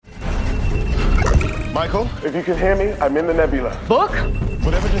Michael, if you can hear me, I'm in the nebula. Book?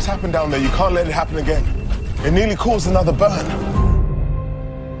 Whatever just happened down there, you can't let it happen again. It nearly caused another burn.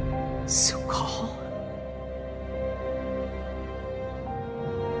 Su'Kal?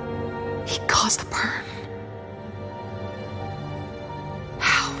 He caused the burn.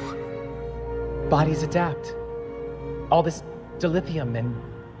 How? Bodies adapt. All this dilithium and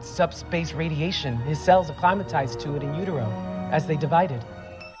subspace radiation, his cells acclimatized to it in utero as they divided.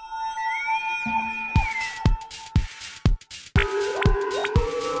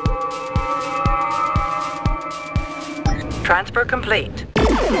 Transfer complete.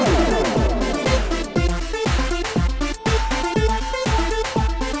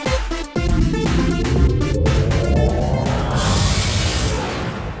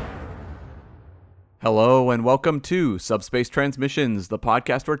 Hello and welcome to Subspace Transmissions, the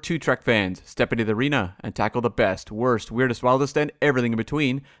podcast where two Trek fans step into the arena and tackle the best, worst, weirdest, wildest, and everything in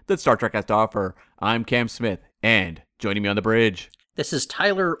between that Star Trek has to offer. I'm Cam Smith, and joining me on the bridge, this is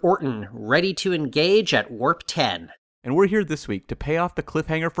Tyler Orton, ready to engage at Warp 10. And we're here this week to pay off the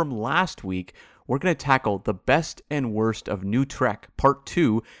cliffhanger from last week. We're going to tackle the best and worst of New Trek, Part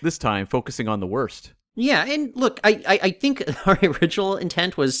 2, this time focusing on the worst. Yeah, and look, I think our original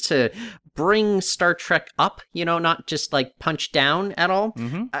intent was to bring Star Trek up, not just like punch down at all.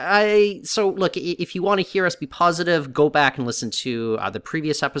 Mm-hmm. So look, if you want to hear us be positive, go back and listen to the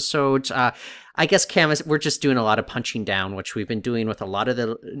previous episodes. I guess, Cam, we're just doing a lot of punching down, which we've been doing with a lot of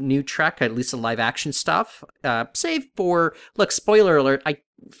the New Trek, at least the live action stuff. Save for, look, spoiler alert,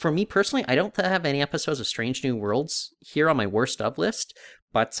 for me personally, I don't have any episodes of Strange New Worlds here on my worst of list.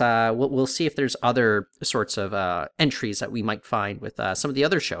 But we'll see if there's other sorts of entries that we might find with some of the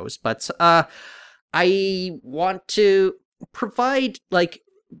other shows. But I want to provide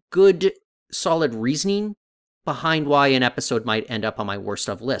good, solid reasoning behind why an episode might end up on my worst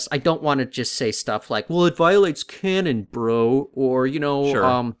of list. I don't want to just say stuff like, "Well, it violates canon, bro," or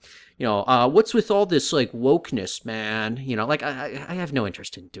Sure. What's with all this wokeness, man? I have no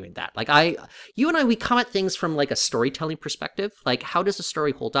interest in doing that. You and I, we come at things from a storytelling perspective. How does a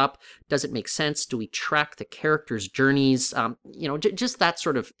story hold up? Does it make sense? Do we track the characters' journeys? Just that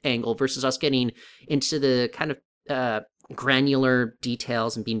sort of angle versus us getting into the kind of granular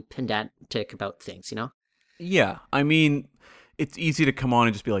details and being pedantic about things. Yeah, I mean, it's easy to come on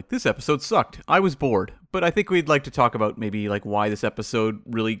and just be like, this episode sucked. I was bored. But I think we'd like to talk about maybe why this episode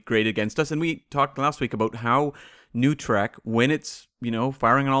really grated against us. And we talked last week about how New Trek, when it's,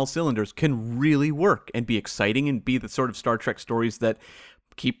 firing on all cylinders, can really work and be exciting and be the sort of Star Trek stories that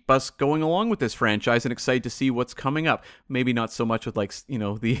keep us going along with this franchise and excited to see what's coming up. Maybe not so much with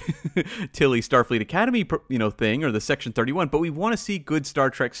the Tilly Starfleet Academy, thing or the Section 31, but we want to see good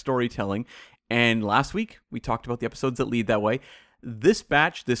Star Trek storytelling. And last week, we talked about the episodes that lead that way. This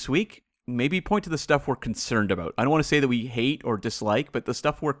batch this week, maybe point to the stuff we're concerned about. I don't want to say that we hate or dislike, but the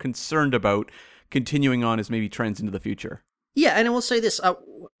stuff we're concerned about continuing on as maybe trends into the future. Yeah, and I will say this.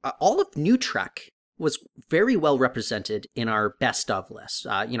 All of New Trek was very well represented in our best of list.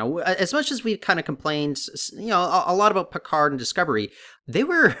 As much as we've kind of complained, a lot about Picard and Discovery, they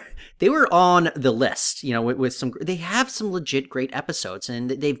were on the list, with some, they have some legit great episodes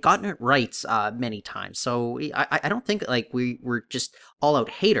and they've gotten it right many times. So I don't think we're just all out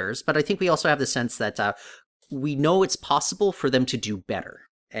haters, but I think we also have the sense that we know it's possible for them to do better.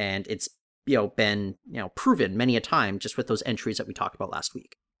 And it's, been, proven many a time just with those entries that we talked about last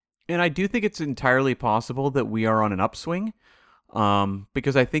week. And I do think it's entirely possible that we are on an upswing,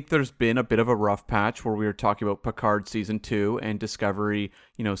 because I think there's been a bit of a rough patch where we were talking about Picard Season 2 and Discovery,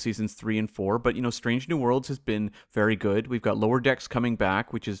 Seasons 3 and 4. But, Strange New Worlds has been very good. We've got Lower Decks coming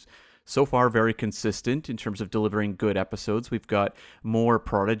back, which is so far very consistent in terms of delivering good episodes. We've got more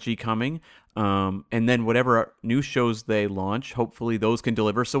Prodigy coming. And then whatever new shows they launch, hopefully those can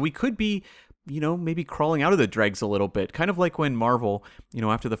deliver. So we could be maybe crawling out of the dregs a little bit. Kind of like when Marvel,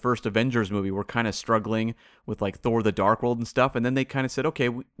 after the first Avengers movie, were kind of struggling with Thor the Dark World and stuff. And then they kind of said, okay,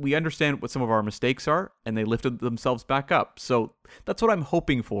 we understand what some of our mistakes are. And they lifted themselves back up. So that's what I'm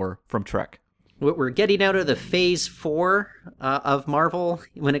hoping for from Trek. We're getting out of the phase 4 of Marvel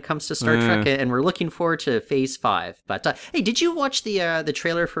when it comes to Star Trek. And we're looking forward to phase 5. But hey, did you watch the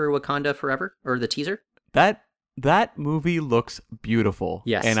trailer for Wakanda Forever, or the teaser? That movie looks beautiful.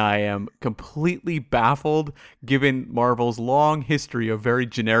 Yes. And I am completely baffled given Marvel's long history of very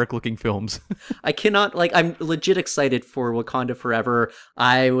generic-looking films. I cannot, I'm legit excited for Wakanda Forever.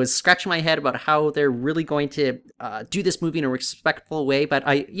 I was scratching my head about how they're really going to do this movie in a respectful way. But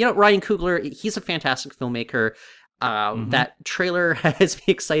Ryan Coogler, he's a fantastic filmmaker. That trailer has me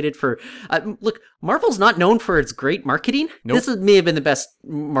excited for... look, Marvel's not known for its great marketing. Nope. This may have been the best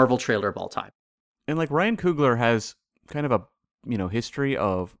Marvel trailer of all time. And like Ryan Coogler has kind of a history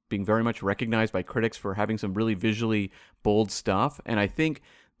of being very much recognized by critics for having some really visually bold stuff, and I think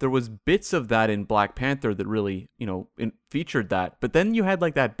there was bits of that in Black Panther that really featured that. But then you had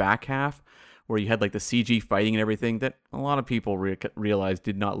like that back half where you had like the CG fighting and everything that a lot of people realized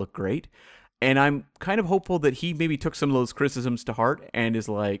did not look great. And I'm kind of hopeful that he maybe took some of those criticisms to heart and is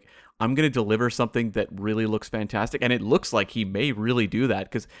like, I'm going to deliver something that really looks fantastic. And it looks like he may really do that,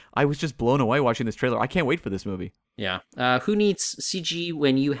 because I was just blown away watching this trailer. I can't wait for this movie. Yeah. Who needs CG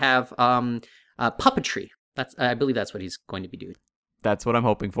when you have puppetry? I believe that's what he's going to be doing. That's what I'm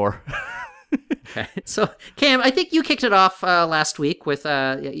hoping for. Okay. So, Cam, I think you kicked it off last week with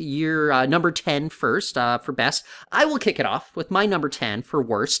your number 10 first for best. I will kick it off with my number 10 for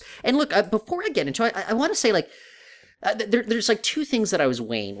worst. And look, before I get into it, I want to say, like, there's like two things that I was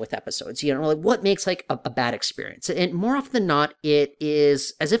weighing with episodes. Like what makes like a bad experience. And more often than not, it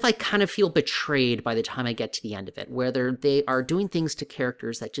is as if I kind of feel betrayed by the time I get to the end of it, whether they are doing things to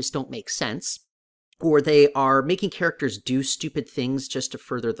characters that just don't make sense, or they are making characters do stupid things just to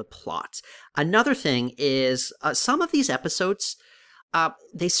further the plot. Another thing is some of these episodes,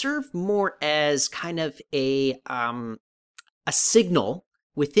 they serve more as kind of a signal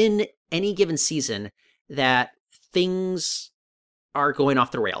within any given season that things are going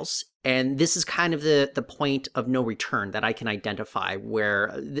off the rails. And this is kind of the point of no return that I can identify,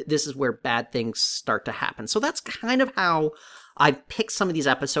 where this is where bad things start to happen. So that's kind of how I've picked some of these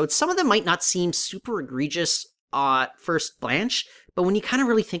episodes. Some of them might not seem super egregious at first glance, but when you kind of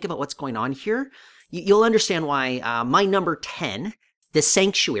really think about what's going on here, you'll understand why my number 10, The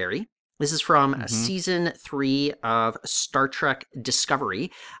Sanctuary. This is from season 3 of Star Trek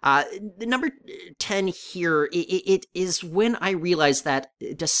Discovery. The number 10 here, it is when I realized that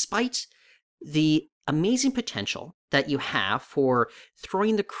despite the amazing potential that you have for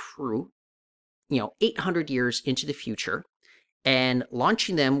throwing the crew, 800 years into the future, and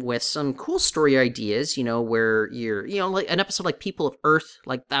launching them with some cool story ideas, where you're, like an episode like People of Earth,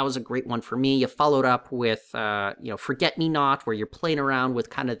 like that was a great one for me. You followed up with, Forget Me Not, where you're playing around with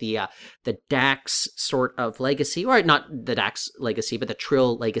kind of the Dax sort of legacy, or not the Dax legacy, but the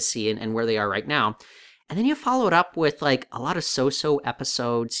Trill legacy and where they are right now. And then you followed up with like a lot of so-so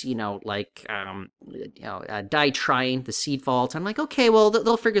episodes, like, Die Trying, The Seed Vault. I'm like, okay, well,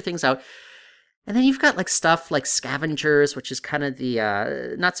 they'll figure things out. And then you've got like stuff like Scavengers, which is kind of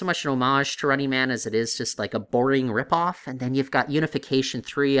the, not so much an homage to Running Man as it is just like a boring ripoff. And then you've got Unification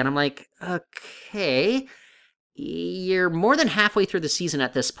 3, and I'm like, okay, you're more than halfway through the season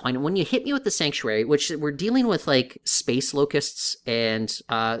at this point. And when you hit me with The Sanctuary, which we're dealing with like space locusts and,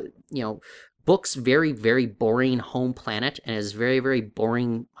 Book's very, very boring home planet and his very, very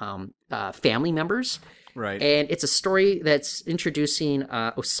boring family members. Right. And it's a story that's introducing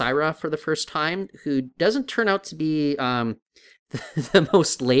Osira for the first time, who doesn't turn out to be the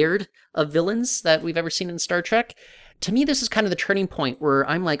most layered of villains that we've ever seen in Star Trek. To me, this is kind of the turning point where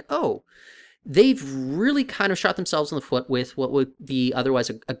I'm like, oh, they've really kind of shot themselves in the foot with what would be otherwise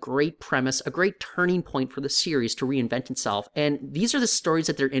a great premise, a great turning point for the series to reinvent itself. And these are the stories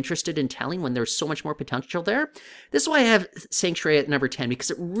that they're interested in telling when there's so much more potential there. This is why I have Sanctuary at number 10,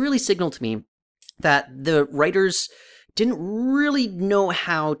 because it really signaled to me that the writers didn't really know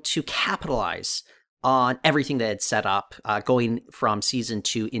how to capitalize on everything they had set up going from season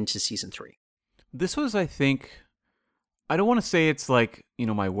 2 into season 3. This was, I think, I don't want to say it's like,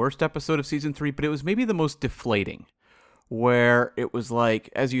 my worst episode of season 3, but it was maybe the most deflating, where it was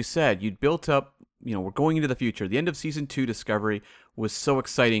like, as you said, you'd built up, we're going into the future. The end of season 2 Discovery was so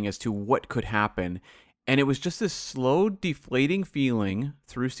exciting as to what could happen. And it was just this slow, deflating feeling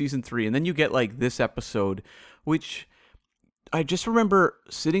through season 3. And then you get like this episode, which I just remember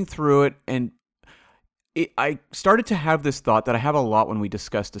sitting through it, and I started to have this thought that I have a lot when we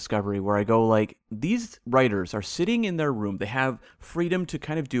discuss Discovery, where I go like, these writers are sitting in their room. They have freedom to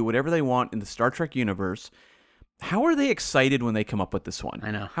kind of do whatever they want in the Star Trek universe. How are they excited when they come up with this one?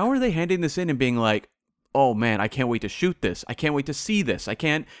 I know. How are they handing this in and being like, oh man, I can't wait to shoot this. I can't wait to see this. I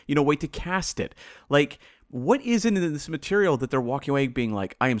can't, wait to cast it. Like, what is in this material that they're walking away being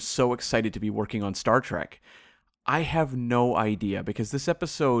like, I am so excited to be working on Star Trek? I have no idea, because this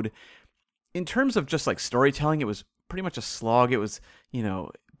episode, in terms of just like storytelling, it was pretty much a slog. It was,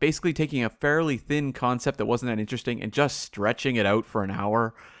 basically taking a fairly thin concept that wasn't that interesting and just stretching it out for an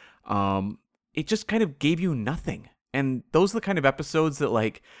hour. It just kind of gave you nothing. And those are the kind of episodes that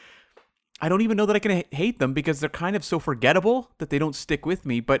like, I don't even know that I can hate them, because they're kind of so forgettable that they don't stick with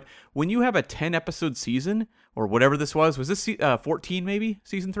me. But when you have a 10-episode season, or whatever this was this 14 maybe,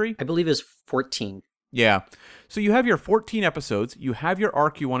 season 3? I believe it was 14. Yeah. So you have your 14 episodes, you have your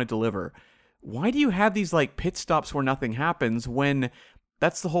arc you want to deliver. why do you have these like pit stops where nothing happens when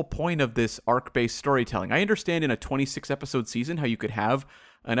that's the whole point of this arc-based storytelling? I understand in a 26 episode season how you could have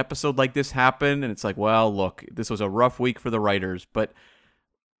an episode like this happen and it's like, well, look, this was a rough week for the writers, but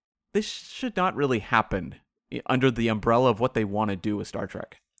this should not really happen under the umbrella of what they want to do with Star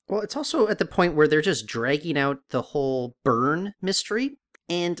Trek. Well, it's also at the point where they're just dragging out the whole Byrne mystery.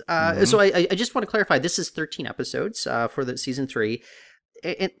 And so I just want to clarify, this is 13 episodes for the season 3.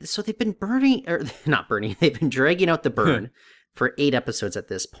 And so they've been they've been dragging out the Byrne for 8 episodes at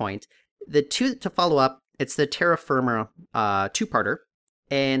this point. The 2 to follow up, it's the Terra Firma 2-parter,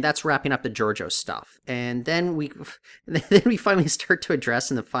 and that's wrapping up the Georgiou stuff. And then we finally start to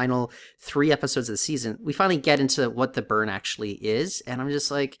address in the final 3 episodes of the season, we finally get into what the Byrne actually is, and I'm just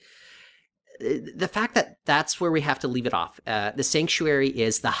like, the fact that that's where we have to leave it off. The Sanctuary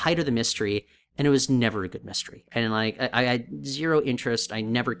is the height of the mystery, and it was never a good mystery. And like, I had zero interest. I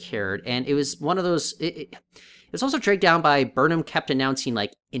never cared. And it was one of those, it was also dragged down by Burnham kept announcing,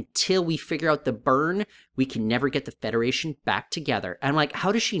 like, until we figure out the Byrne, we can never get the Federation back together. And I'm like,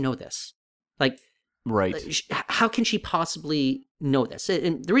 how does she know this? Like, right. How can she possibly know this?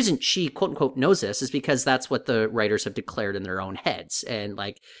 And the reason she, quote unquote, knows this is because that's what the writers have declared in their own heads. And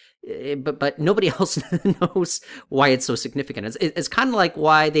like, but nobody else knows why it's so significant. It's kind of like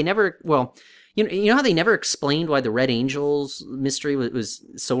why they never, well, you know how they never explained why the Red Angels mystery was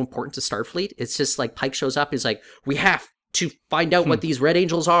so important to Starfleet? It's just like Pike shows up, he's like, we have to find out what these Red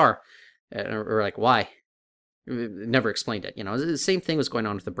Angels are. Or like, why? Never explained it. The same thing was going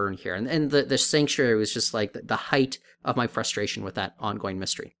on with the Byrne here. And the Sanctuary was just like the height of my frustration with that ongoing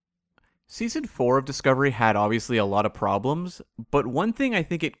mystery. Season 4 of Discovery had obviously a lot of problems, but one thing I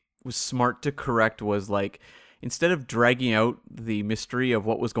think it was smart to correct was like, instead of dragging out the mystery of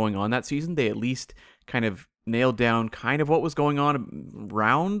what was going on that season, they at least kind of nailed down kind of what was going on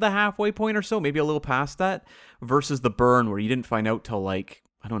around the halfway point or so, maybe a little past that, versus the Byrne where you didn't find out till like,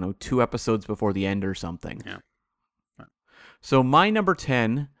 I don't know, 2 episodes before the end or something. Yeah. So my number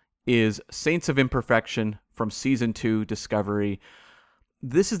 10 is Saints of Imperfection from Season 2 Discovery.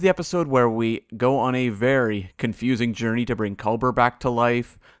 This is the episode where we go on a very confusing journey to bring Culber back to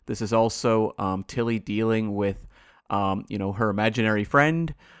life. This is also Tilly dealing with, her imaginary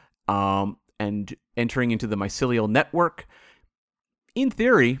friend and entering into the mycelial network. In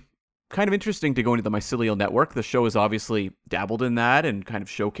theory, kind of interesting to go into the mycelial network. The show has obviously dabbled in that and kind of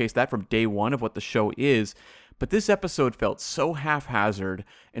showcased that from day one of what the show is. But this episode felt so haphazard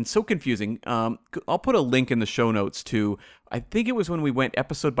and so confusing. I'll put a link in the show notes to, I think it was when we went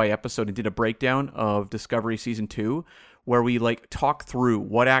episode by episode and did a breakdown of Discovery Season 2, where we like talk through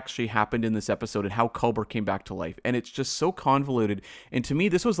what actually happened in this episode and how Culber came back to life. And it's just so convoluted. And to me,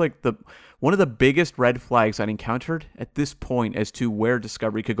 this was like one of the biggest red flags I'd encountered at this point as to where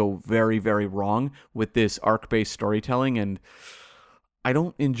Discovery could go very, very wrong with this arc-based storytelling. And I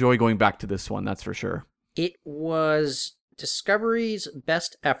don't enjoy going back to this one, that's for sure. It was Discovery's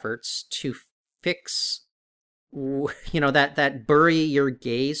best efforts to fix, that bury your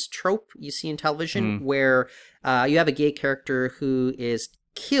gaze trope you see in television, where you have a gay character who is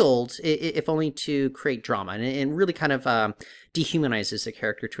killed, if only to create drama, and really kind of dehumanizes the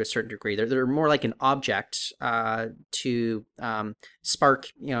character to a certain degree. They're more like an object to spark,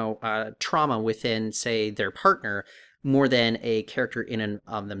 trauma within, say, their partner, more than a character in and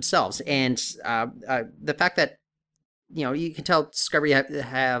of themselves. And the fact that, you can tell Discovery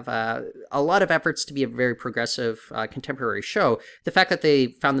have a lot of efforts to be a very progressive contemporary show. The fact that they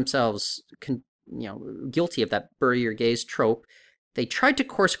found themselves, guilty of that bury your gaze trope, they tried to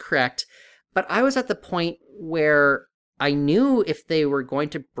course correct, but I was at the point where I knew if they were going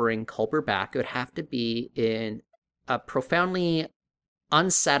to bring Culber back, it would have to be in a profoundly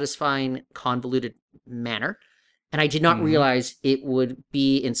unsatisfying, convoluted manner. And I did not realize it would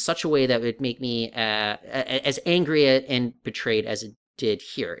be in such a way that would make me as angry and betrayed as it did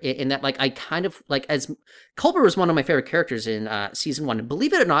here. In that, like, I kind of, like, as Culber was one of my favorite characters in season 1. And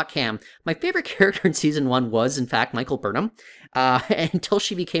believe it or not, Cam, my favorite character in season 1 was, in fact, Michael Burnham, until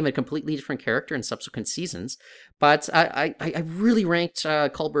she became a completely different character in subsequent seasons. But I really ranked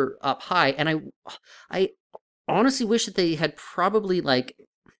Culber up high. And I honestly wish that they had probably, like,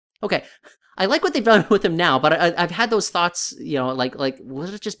 okay, I like what they've done with him now, but I've had those thoughts, like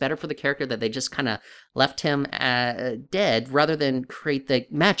was it just better for the character that they just kind of left him dead rather than create the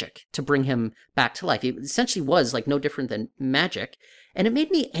magic to bring him back to life? It essentially was like no different than magic, and it made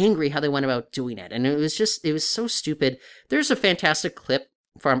me angry how they went about doing it, and it was so stupid. There's a fantastic clip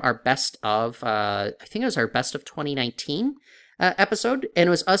from our best of, I think it was our best of 2019, episode, and it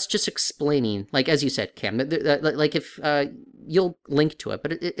was us just explaining, like as you said, Cam, like if you'll link to it,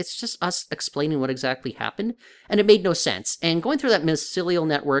 but it's just us explaining what exactly happened, and it made no sense. And going through that mycelial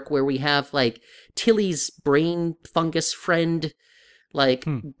network where we have like Tilly's brain fungus friend, like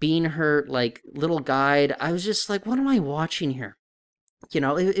being her like little guide, I was just like, what am I watching here? You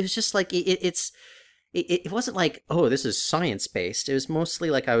know, it was just like it wasn't like, oh, this is science-based. It was mostly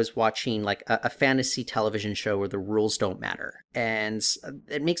like I was watching like a fantasy television show where the rules don't matter. And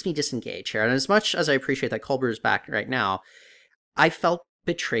it makes me disengage here. And as much as I appreciate that Culber is back right now, I felt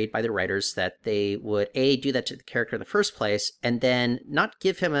betrayed by the writers that they would, A, do that to the character in the first place, and then not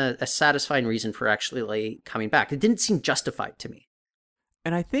give him a satisfying reason for actually like, coming back. It didn't seem justified to me.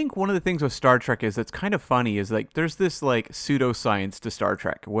 And I think one of the things with Star Trek is that's kind of funny is like there's this like pseudoscience to Star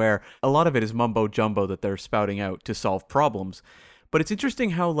Trek where a lot of it is mumbo jumbo that they're spouting out to solve problems. But it's interesting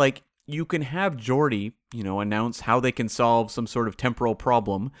how like you can have Geordi, you know, announce how they can solve some sort of temporal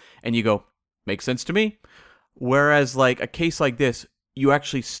problem and you go, makes sense to me. Whereas like a case like this, you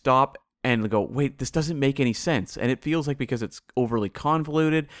actually stop and go, wait, this doesn't make any sense. And it feels like because it's overly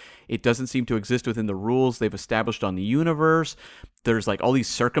convoluted, it doesn't seem to exist within the rules they've established on the universe. There's like all these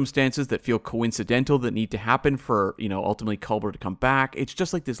circumstances that feel coincidental that need to happen for, you know, ultimately Culber to come back. It's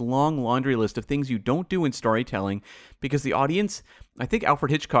just like this long laundry list of things you don't do in storytelling because the audience, I think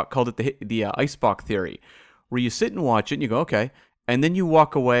Alfred Hitchcock called it the Icebox theory, where you sit and watch it and you go, okay. And then you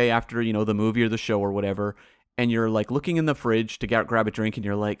walk away after, you know, the movie or the show or whatever, and you're like looking in the fridge to grab a drink and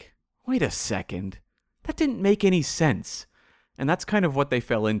you're like, wait a second, that didn't make any sense. And that's kind of what they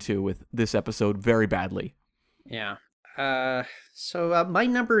fell into with this episode very badly. Yeah. So my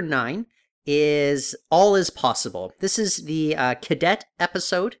number 9 is All Is Possible. This is the cadet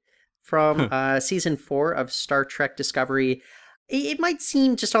episode from season 4 of Star Trek Discovery. It might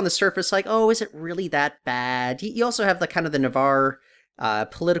seem just on the surface like, oh, is it really that bad? You also have the kind of the Navarre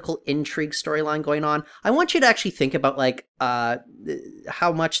political intrigue storyline going on. I want you to actually think about like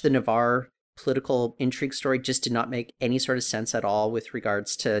how much the Navarre political intrigue story just did not make any sort of sense at all with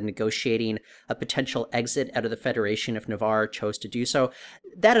regards to negotiating a potential exit out of the Federation if Navarre chose to do so.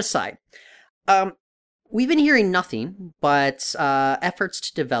 That aside, we've been hearing nothing but efforts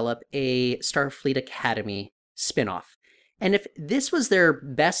to develop a Starfleet Academy spinoff. And if this was their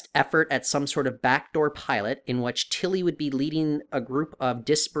best effort at some sort of backdoor pilot in which Tilly would be leading a group of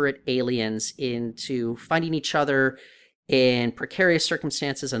disparate aliens into finding each other in precarious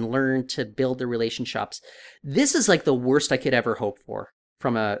circumstances and learn to build their relationships, this is like the worst I could ever hope for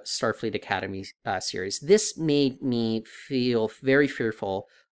from a Starfleet Academy series. This made me feel very fearful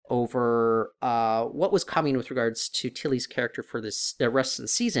over what was coming with regards to Tilly's character for the rest of the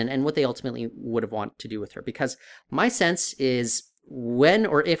season and what they ultimately would have wanted to do with her. Because my sense is when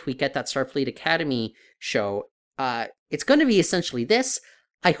or if we get that Starfleet Academy show, it's going to be essentially this.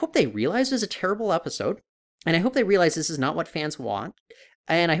 I hope they realize it was a terrible episode, and I hope they realize this is not what fans want.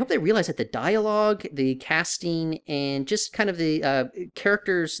 And I hope they realize that the dialogue, the casting, and just kind of the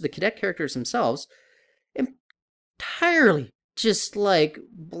characters, the cadet characters themselves, entirely just like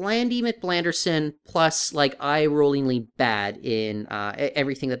Blandy McBlanderson plus like eye-rollingly bad in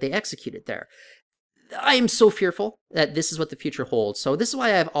everything that they executed there. I am so fearful that this is what the future holds. So this is why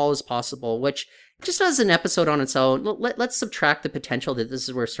I have All Is Possible, which just as an episode on its own, let's subtract the potential that this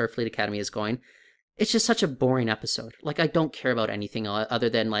is where Starfleet Academy is going. It's just such a boring episode. Like, I don't care about anything other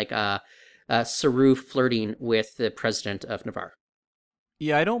than like Saru flirting with the president of Navarre.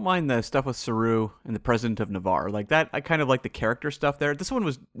 Yeah, I don't mind the stuff with Saru and the president of Navarre. Like that, I kind of like the character stuff there. This one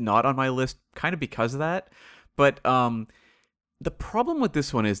was not on my list kind of because of that. But the problem with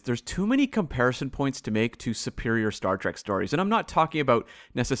this one is there's too many comparison points to make to superior Star Trek stories. And I'm not talking about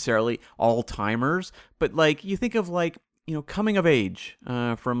necessarily all-timers, but like you think of like, you know, coming of age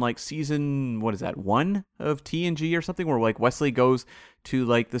from like season, what is that, 1 of TNG or something, where like Wesley goes to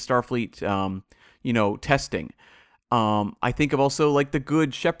like the Starfleet, you know, testing. I think of also like The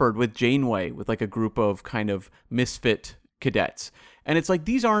Good Shepherd with Janeway, with like a group of kind of misfit cadets. And it's like,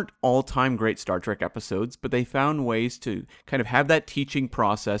 these aren't all-time great Star Trek episodes, but they found ways to kind of have that teaching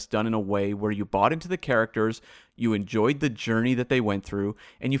process done in a way where you bought into the characters, you enjoyed the journey that they went through,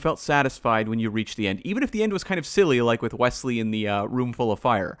 and you felt satisfied when you reached the end. Even if the end was kind of silly, like with Wesley in the room full of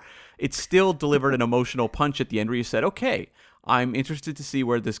fire, it still delivered an emotional punch at the end where you said, okay, I'm interested to see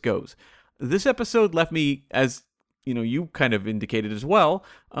where this goes. This episode left me, as you know, you kind of indicated as well,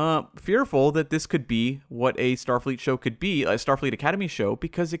 fearful that this could be what a Starfleet show could be, a Starfleet Academy show,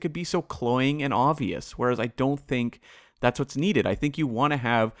 because it could be so cloying and obvious, whereas I don't think that's what's needed. I think you want to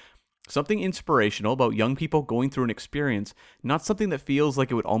have something inspirational about young people going through an experience, not something that feels like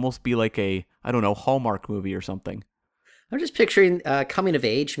it would almost be like a, I don't know, Hallmark movie or something. I'm just picturing coming of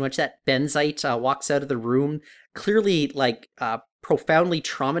age in which that Benzite walks out of the room, clearly like profoundly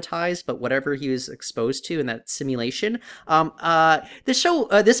traumatized, but whatever he was exposed to in that simulation.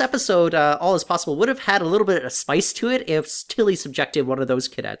 This episode, All Is Possible, would have had a little bit of spice to it if Tilly subjected one of those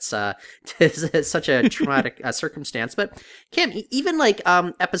cadets to such a traumatic circumstance. But Cam, even like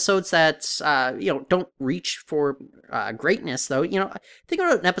episodes that don't reach for greatness, though, think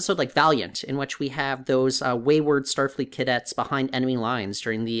about an episode like Valiant, in which we have those wayward Starfleet cadets behind enemy lines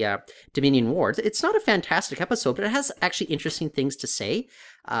during the Dominion War. It's not a fantastic episode, but it has actually interesting things to say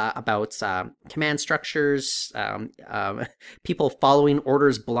about command structures, people following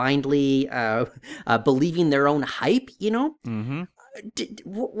orders blindly, believing their own hype. Mm-hmm.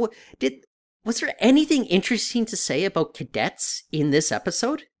 Was there anything interesting to say about cadets in this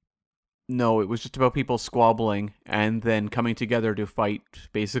episode? No, it was just about people squabbling and then coming together to fight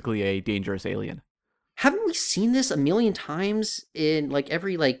basically a dangerous alien. Haven't we seen this a million times in like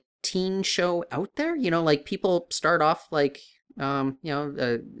every like teen show out there? Like people start off like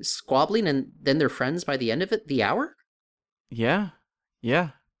squabbling and then they're friends by the end of the hour. Yeah.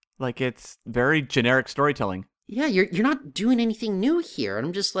 Like it's very generic storytelling. Yeah, you're not doing anything new here, and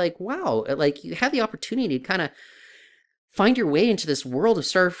I'm just like, wow, like you have the opportunity to kind of find your way into this world of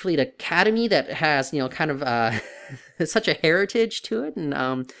Starfleet Academy that has kind of such a heritage to it,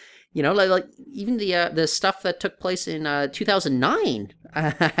 and like even the stuff that took place in 2009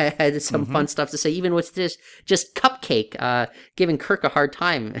 had some fun stuff to say, even with this just Cupcake giving Kirk a hard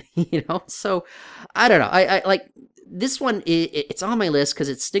time, So I don't know. I like this one. It's on my list because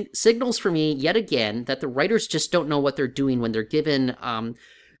it signals for me yet again that the writers just don't know what they're doing when they're given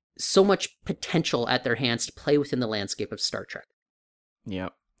so much potential at their hands to play within the landscape of Star Trek.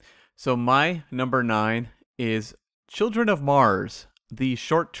 Yep. So my number 9 is Children of Mars, the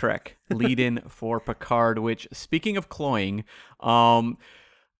short trek lead-in for Picard, which, speaking of cloying,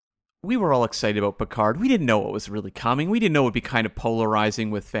 we were all excited about Picard. We didn't know what was really coming. We didn't know it would be kind of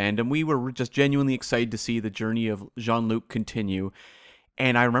polarizing with fandom. We were just genuinely excited to see the journey of Jean-Luc continue.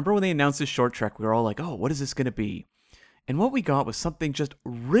 And I remember when they announced this short trek, we were all like, oh, what is this going to be? And what we got was something just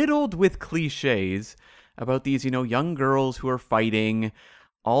riddled with cliches about these, young girls who are fighting,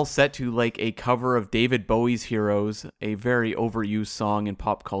 all set to like a cover of David Bowie's Heroes, a very overused song in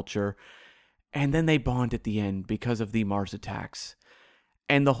pop culture. And then they bond at the end because of the Mars attacks.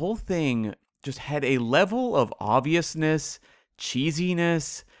 And the whole thing just had a level of obviousness,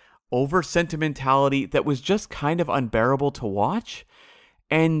 cheesiness, over-sentimentality that was just kind of unbearable to watch.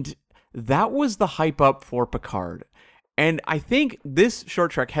 And that was the hype up for Picard. And I think this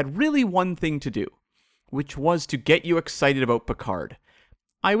short trek had really one thing to do, which was to get you excited about Picard.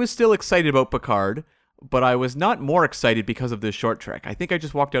 I was still excited about Picard, but I was not more excited because of this short trek. I think I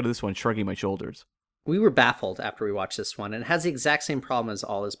just walked out of this one shrugging my shoulders. We were baffled after we watched this one, and it has the exact same problem as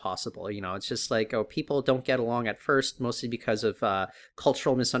All Is Possible. It's just like, people don't get along at first, mostly because of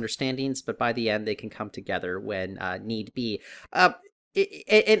cultural misunderstandings, but by the end, they can come together when need be.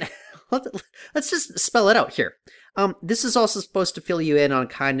 And let's just spell it out here. This is also supposed to fill you in on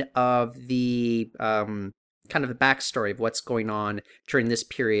kind of the backstory of what's going on during this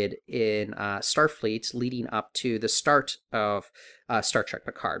period in Starfleet leading up to the start of Star Trek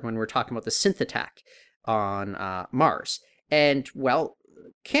Picard, when we're talking about the synth attack on Mars. And, well,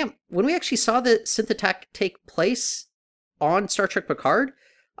 Cam, when we actually saw the synth attack take place on Star Trek Picard,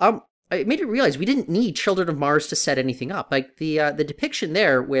 it made me realize we didn't need Children of Mars to set anything up. Like the depiction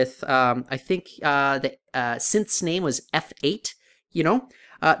there with, I think the synth's name was F8,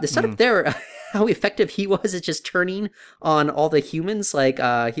 the setup there, how effective he was at just turning on all the humans, like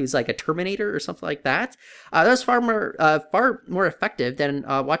he was like a Terminator or something like that. That was far more effective than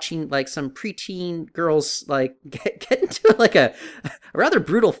watching like some preteen girls like get into like a rather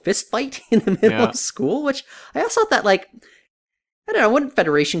brutal fist fight in the middle of school. Which I also thought that, like, I don't know, wouldn't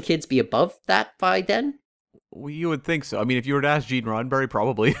Federation kids be above that by then? Well, you would think so. I mean, if you were to ask Gene Roddenberry,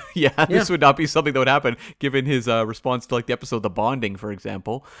 probably. This would not be something that would happen, given his response to like the episode The Bonding, for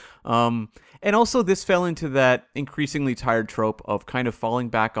example. And also this fell into that increasingly tired trope of kind of falling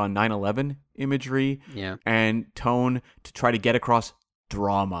back on 9/11 imagery and tone to try to get across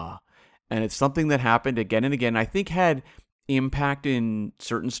drama. And it's something that happened again and again. I think had impact in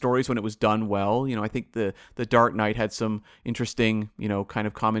certain stories when it was done well. I think the Dark Knight had some interesting, kind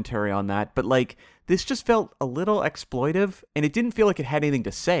of commentary on that. But like, this just felt a little exploitive, and it didn't feel like it had anything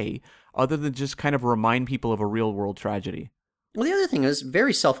to say other than just kind of remind people of a real world tragedy. Well, the other thing is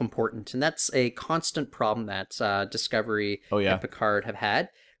very self-important, and that's a constant problem that Discovery and Picard have had.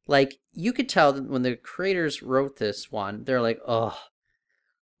 Like, you could tell that when the creators wrote this one, they're like, oh,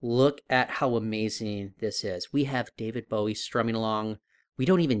 Look at how amazing this is. We have David Bowie strumming along. We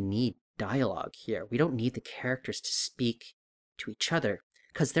don't even need dialogue here. We don't need the characters to speak to each other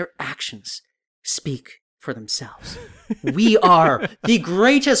because their actions speak for themselves. We are the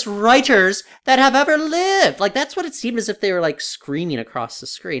greatest writers that have ever lived. Like, that's what it seemed as if they were like screaming across the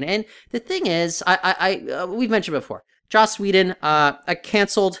screen. And the thing is, we've mentioned before, Joss Whedon,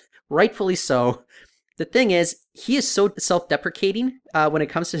 canceled, rightfully so. The thing is, he is so self-deprecating when it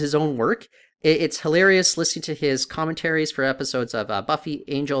comes to his own work. It's hilarious listening to his commentaries for episodes of Buffy,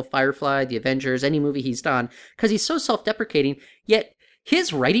 Angel, Firefly, The Avengers, any movie he's done, because he's so self-deprecating, yet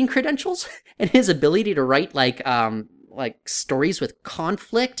his writing credentials and his ability to write like stories with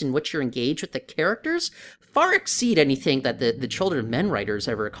conflict in which you're engaged with the characters far exceed anything that the Children of Men writers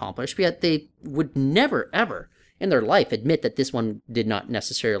ever accomplished, but yet they would never, ever in their life admit that this one did not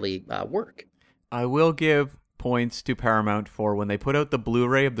necessarily work. I will give points to Paramount for when they put out the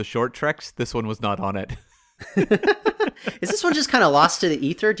Blu-ray of the short treks, this one was not on it. Is this one just kind of lost to the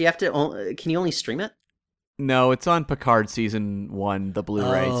ether? Do you have to? Can you only stream it? No, it's on Picard Season 1, the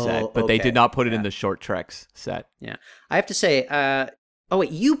Blu-ray set, but they did not put it in the short treks set. Yeah. I have to say, oh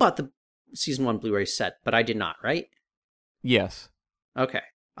wait, you bought the Season 1 Blu-ray set, but I did not, right? Yes. Okay.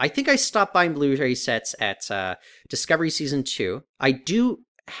 I think I stopped buying Blu-ray sets at Discovery Season 2. I do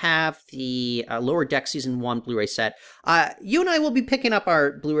have the Lower Deck Season 1 Blu-ray set. You and I will be picking up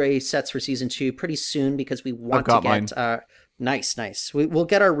our Blu-ray sets for Season 2 pretty soon because we want to get... mine. Nice. We'll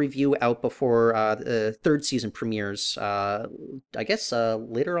get our review out before the third season premieres, I guess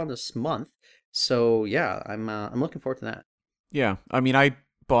later on this month. So yeah, I'm looking forward to that. Yeah, I mean, I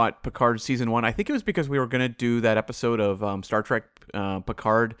bought Picard Season 1. I think it was because we were going to do that episode of Star Trek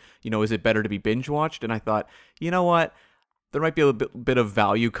Picard, is it better to be binge-watched? And I thought, you know what? There might be a bit of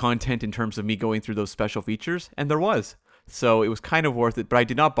value content in terms of me going through those special features, and there was. So it was kind of worth it, but I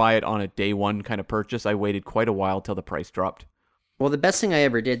did not buy it on a day one kind of purchase. I waited quite a while till the price dropped. Well, the best thing I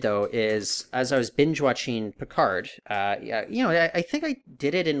ever did, though, is as I was binge watching Picard, I think I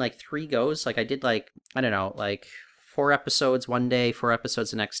did it in like 3 goes. Like I did like 4 episodes one day, 4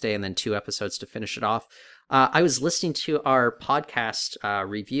 episodes the next day, and then 2 episodes to finish it off. I was listening to our podcast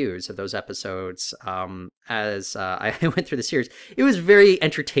reviews of those episodes as I went through the series. It was very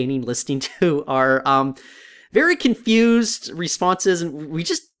entertaining listening to our very confused responses, and we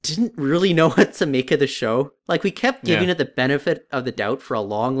just didn't really know what to make of the show. Like, we kept giving it the benefit of the doubt for a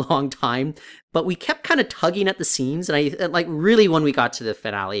long, long time, but we kept kind of tugging at the seams, and really when we got to the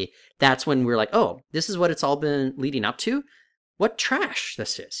finale, that's when we were like, oh, this is what it's all been leading up to? What trash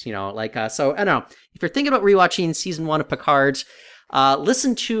this is, so I don't know. If you're thinking about rewatching Season 1 of Picard,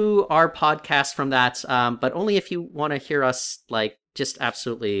 listen to our podcast from that, but only if you want to hear us, just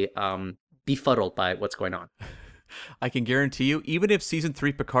absolutely befuddled by what's going on. I can guarantee you, even if Season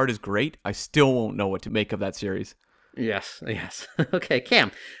 3 Picard is great, I still won't know what to make of that series. Yes. Okay,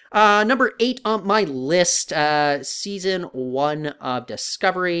 Cam. Number 8 on my list, Season 1 of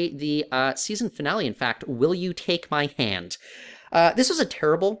Discovery, the season finale, in fact, Will You Take My Hand? This was a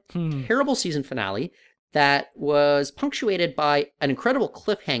terrible season finale that was punctuated by an incredible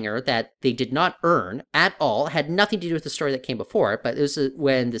cliffhanger that they did not earn at all. It had nothing to do with the story that came before it, but it was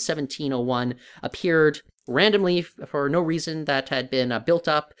when the 1701 appeared randomly for no reason that had been built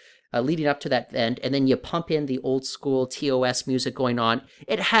up leading up to that event, and then you pump in the old school TOS music going on.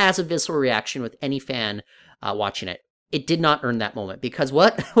 It has a visceral reaction with any fan watching it. It did not earn that moment, because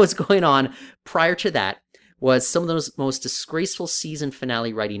what was going on prior to that was some of those most disgraceful season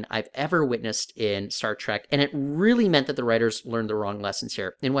finale writing I've ever witnessed in Star Trek, and it really meant that the writers learned the wrong lessons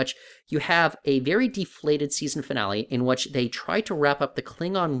here, in which you have a very deflated season finale in which they try to wrap up the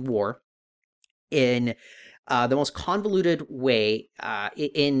Klingon War in the most convoluted way,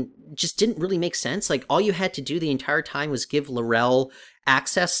 in just didn't really make sense. Like, all you had to do the entire time was give L'Rell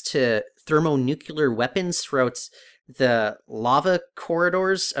access to thermonuclear weapons throughout the lava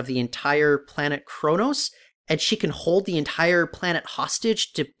corridors of the entire planet Kronos, and she can hold the entire planet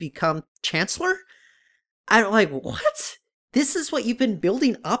hostage to become Chancellor? I'm like, what? This is what you've been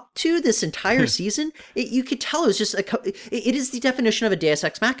building up to this entire season? You could tell it was just it is the definition of a Deus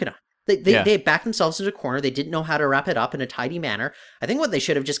Ex Machina. They backed themselves into a corner. They didn't know how to wrap it up in a tidy manner. I think what they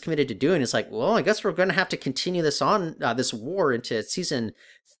should have just committed to doing is well, I guess we're going to have to continue this on, this war into season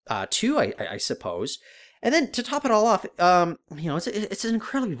 2, I suppose. And then to top it all off, it's an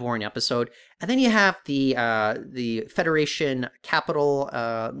incredibly boring episode. And then you have the Federation capital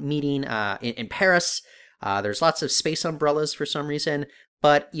meeting in Paris. There's lots of space umbrellas for some reason,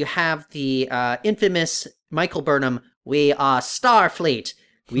 but you have the infamous Michael Burnham, "We are Starfleet,"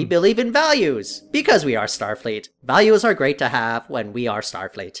 We believe in values because we are Starfleet. Values are great to have when we are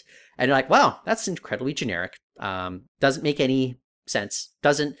Starfleet. And you're like, wow, that's incredibly generic. Doesn't make any sense.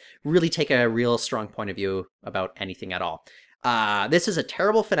 Doesn't really take a real strong point of view about anything at all. This is a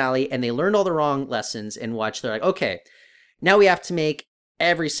terrible finale, and they learned all the wrong lessons in which they're like, okay, now we have to make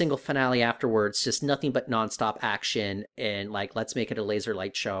every single finale afterwards just nothing but nonstop action, and like, let's make it a laser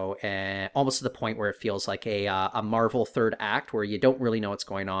light show, and almost to the point where it feels like a Marvel third act where you don't really know what's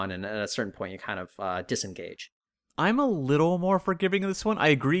going on, and at a certain point you kind of disengage. I'm a little more forgiving of this one. I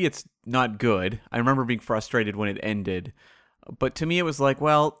agree it's not good. I remember being frustrated when it ended. But to me, it was like,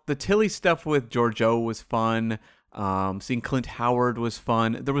 well, the Tilly stuff with Georgiou was fun. Seeing Clint Howard was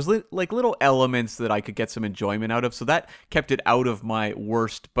fun. There was like little elements that I could get some enjoyment out of. So that kept it out of my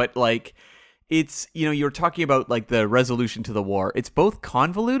worst. But like, it's, you're talking about like the resolution to the war. It's both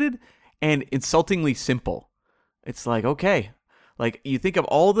convoluted and insultingly simple. It's like, okay. Like, you think of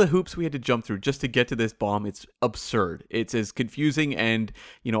all the hoops we had to jump through just to get to this bomb. It's absurd. It's as confusing and,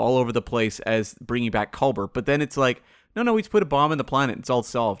 all over the place as bringing back Culber. But then it's like, no, we just put a bomb on the planet. It's all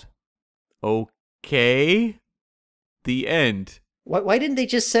solved. Okay. The end. Why didn't they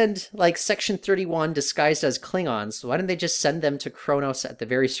just send, like, Section 31 disguised as Klingons? Why didn't they just send them to Kronos at the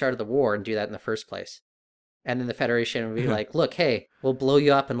very start of the war and do that in the first place? And then the Federation would be like, look, hey, we'll blow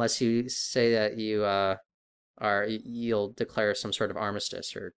you up unless you say that you'll declare some sort of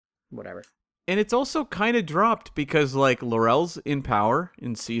armistice or whatever. And it's also kind of dropped because, like, L'Orel's in power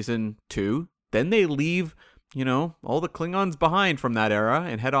in season 2. Then they leave, all the Klingons behind from that era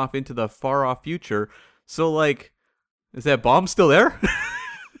and head off into the far-off future. So, like, is that bomb still there?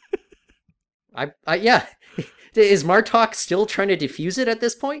 Yeah. Is Martok still trying to defuse it at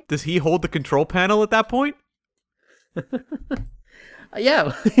this point? Does he hold the control panel at that point?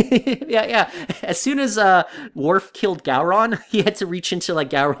 Yeah. yeah. As soon as Worf killed Gowron, he had to reach into like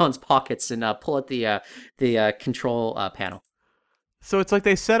Gowron's pockets and pull out the control panel. So it's like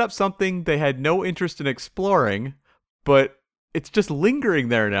they set up something they had no interest in exploring, but it's just lingering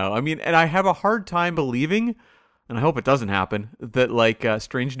there now. I mean, and I have a hard time believing, and I hope it doesn't happen, that like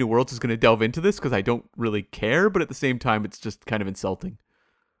Strange New Worlds is going to delve into this because I don't really care, but at the same time, it's just kind of insulting.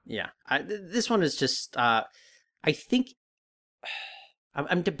 Yeah. This one is just, I think...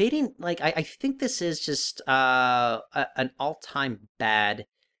 I'm debating, like, I think this is just an all-time bad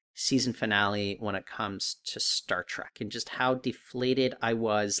season finale when it comes to Star Trek, and just how deflated I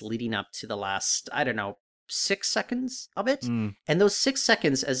was leading up to the last, 6 seconds of it. And those 6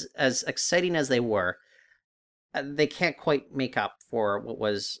 seconds, as exciting as they were, they can't quite make up for what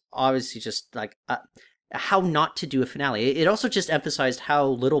was obviously just, like, how not to do a finale. It also just emphasized how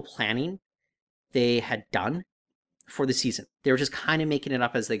little planning they had done for the season. They were just kind of making it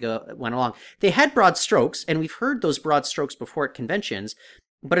up as they went along. They had broad strokes, and we've heard those broad strokes before at conventions,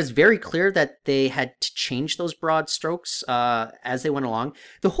 but it's very clear that they had to change those broad strokes as they went along.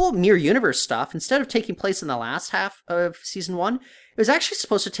 The whole Mirror Universe stuff, instead of taking place in the last half of season 1, it was actually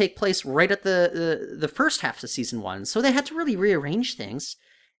supposed to take place right at the first half of season 1. So they had to really rearrange things.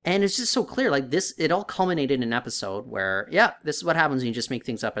 And it's just so clear, like this, it all culminated in an episode where, yeah, this is what happens when you just make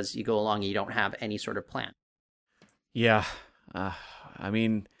things up as you go along and you don't have any sort of plan. Yeah. I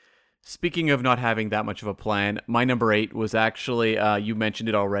mean, speaking of not having that much of a plan, my number 8 was actually, you mentioned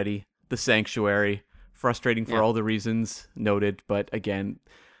it already, The Sanctuary. Frustrating for all the reasons noted, but again,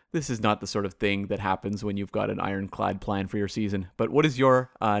 this is not the sort of thing that happens when you've got an ironclad plan for your season. But what is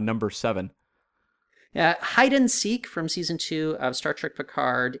your number 7? Yeah, Hide and Seek from season 2 of Star Trek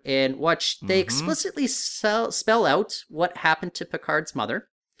Picard, in which they explicitly spell out what happened to Picard's mother.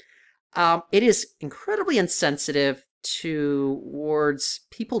 It is incredibly insensitive towards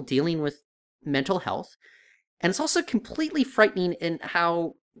people dealing with mental health. And it's also completely frightening in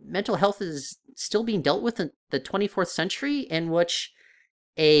how mental health is still being dealt with in the 24th century, in which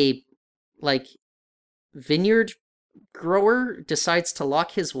a, like, vineyard grower decides to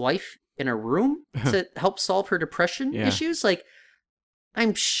lock his wife in a room to help solve her depression issues. Like,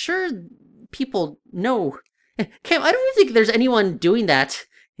 I'm sure people know. Cam, I don't even think there's anyone doing that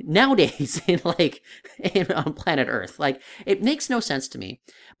nowadays on planet Earth. Like, it makes no sense to me.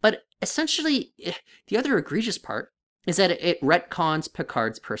 But essentially, the other egregious part is that it retcons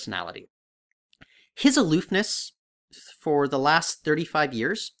Picard's personality. His aloofness for the last 35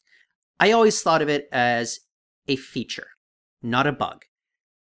 years, I always thought of it as a feature, not a bug.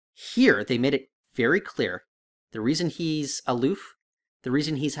 Here, they made it very clear the reason he's aloof, the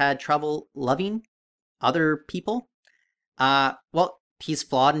reason he's had trouble loving other people, he's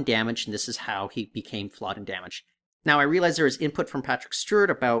flawed and damaged, and this is how he became flawed and damaged. Now, I realize there was input from Patrick Stewart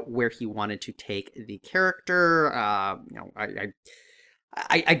about where he wanted to take the character.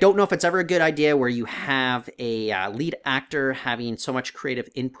 I don't know if it's ever a good idea where you have a lead actor having so much creative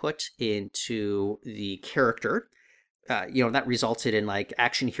input into the character. That resulted in like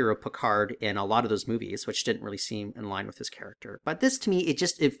action hero Picard in a lot of those movies, which didn't really seem in line with his character. But this, to me,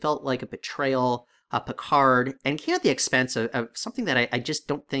 it felt like a betrayal of Picard, and came at the expense of something that I just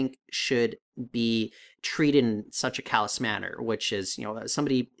don't think should be treated in such a callous manner, which is,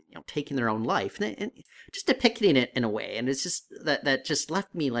 somebody taking their own life and just depicting it in a way. And it's just that just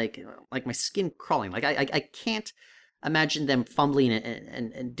left me like my skin crawling. Like I can't imagine them fumbling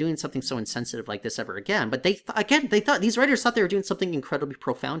and doing something so insensitive like this ever again. But these writers thought they were doing something incredibly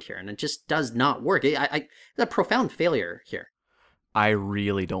profound here, and it just does not work. It's a profound failure here. I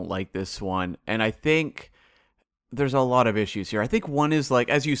really don't like this one, and I think there's a lot of issues here. I think one is, like,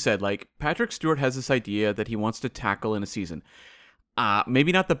 as you said, like, Patrick Stewart has this idea that he wants to tackle in a season.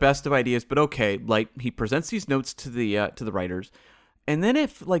 Maybe not the best of ideas, but okay. Like, he presents these notes to the writers, and then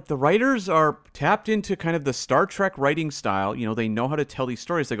if, like, the writers are tapped into kind of the Star Trek writing style, they know how to tell these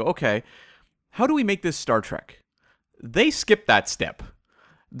stories. They go, okay, how do we make this Star Trek? They skip that step.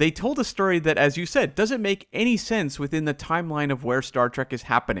 They told a story that, as you said, doesn't make any sense within the timeline of where Star Trek is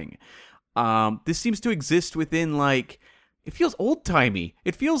happening. This seems to exist within, like, it feels old-timey.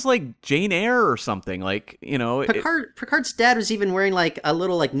 It feels like Jane Eyre or something. Like, Picard's dad was even wearing, like, a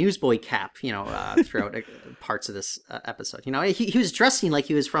little, like, newsboy cap, throughout parts of this episode. He was dressing like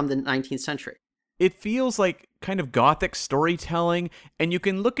he was from the 19th century. It feels like kind of gothic storytelling, and you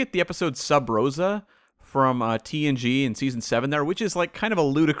can look at the episode Sub Rosa from TNG in season 7 there, which is like kind of a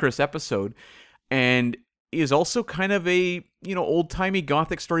ludicrous episode, and is also kind of a, old-timey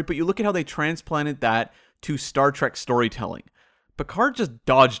gothic story, but you look at how they transplanted that to Star Trek storytelling. Picard just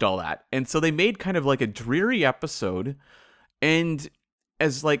dodged all that, and so they made kind of like a dreary episode, and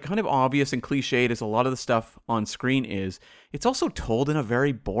as like kind of obvious and cliched as a lot of the stuff on screen is, it's also told in a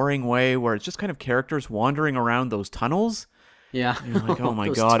very boring way where it's just kind of characters wandering around those tunnels. Yeah. And you're like, oh my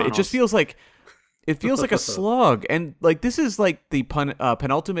God. Tunnels. It just feels like a slog. And like, this is like the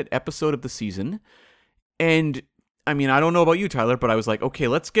penultimate episode of the season. And I mean, I don't know about you, Tyler, but I was like, okay,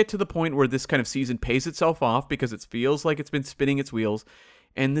 let's get to the point where this kind of season pays itself off, because it feels like it's been spinning its wheels.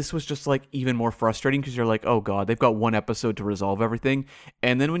 And this was just like even more frustrating, because you're like, oh God, they've got one episode to resolve everything.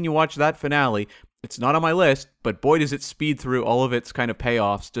 And then when you watch that finale, it's not on my list, but boy, does it speed through all of its kind of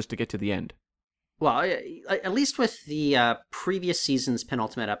payoffs just to get to the end. Well, at least with the previous season's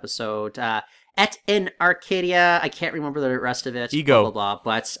penultimate episode, Et in Arcadia, I can't remember the rest of it. Ego. Blah, blah,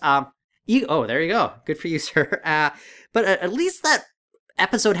 blah. But, oh, there you go. Good for you, sir. But at least that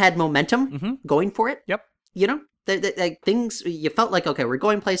episode had momentum going for it. Yep. Things, you felt like, okay, we're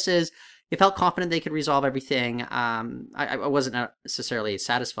going places. You felt confident they could resolve everything. I wasn't necessarily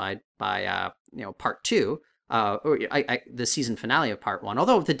satisfied by, part 2, or the season finale of part 1,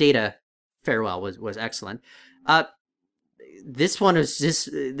 although the Data farewell was excellent. This one was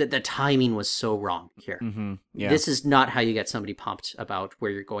just, the timing was so wrong here. Mm-hmm. Yeah. This is not how you get somebody pumped about where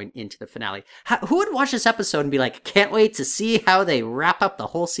you're going into the finale. Who would watch this episode and be like, can't wait to see how they wrap up the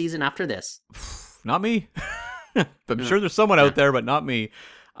whole season after this? Not me. I'm sure there's someone out there, but not me.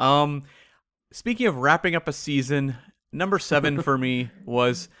 Speaking of wrapping up a season, number 7 for me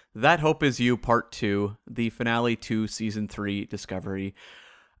was That Hope Is You Part 2, the finale to Season 3 Discovery.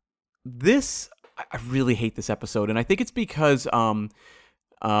 I really hate this episode, and I think it's because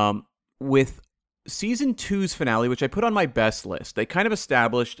with Season 2's finale, which I put on my best list, they kind of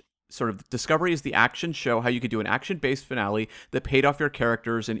established sort of Discovery as the action show, how you could do an action-based finale that paid off your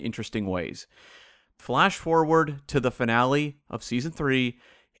characters in interesting ways. Flash forward to the finale of Season 3,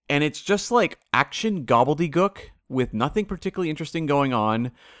 and it's just like action gobbledygook with nothing particularly interesting going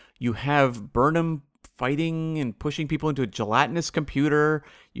on. You have Burnham fighting and pushing people into a gelatinous computer.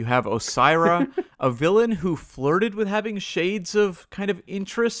 You have Osira, a villain who flirted with having shades of kind of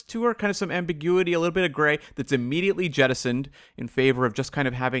interest to her, kind of some ambiguity, a little bit of gray, that's immediately jettisoned in favor of just kind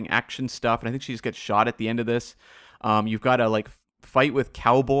of having action stuff. And I think she just gets shot at the end of this. You've got a like fight with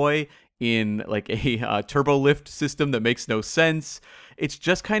Cowboy in like a turbo lift system that makes no sense. It's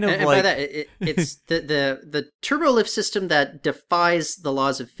just kind of and like... by that, it's the turbo lift system that defies the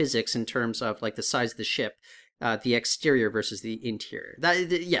laws of physics in terms of like the size of the ship, the exterior versus the interior.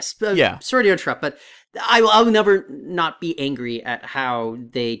 Sorry to interrupt, but I'll never not be angry at how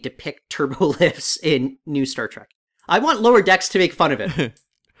they depict turbo lifts in new Star Trek. I want Lower Decks to make fun of it.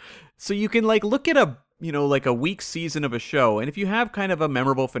 So you can like look at a weak season of a show, and if you have kind of a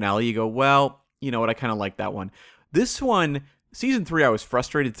memorable finale, you go, well, you know what, I kind of like that one. This one, Season 3, I was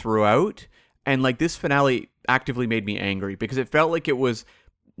frustrated throughout, and like this finale actively made me angry because it felt like it was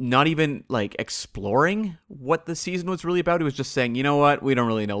not even like exploring what the season was really about. It was just saying, you know what, we don't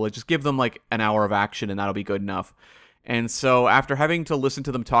really know. Let's just give them like an hour of action and that'll be good enough. And so after having to listen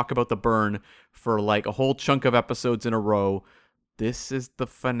to them talk about the burn for like a whole chunk of episodes in a row, this is the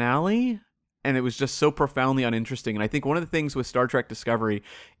finale. And it was just so profoundly uninteresting. And I think one of the things with Star Trek Discovery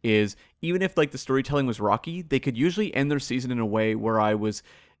is even if like the storytelling was rocky, they could usually end their season in a way where I was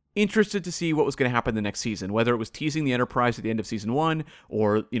interested to see what was going to happen the next season, whether it was teasing the Enterprise at the end of season 1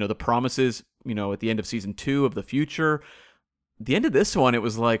 or, you know, the promises, you know, at the end of season 2 of the future. The end of this one, it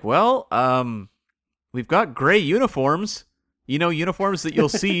was like, well, we've got gray uniforms, you know, uniforms that you'll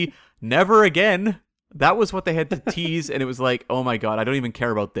see never again. That was what they had to tease. And it was like, oh my God, I don't even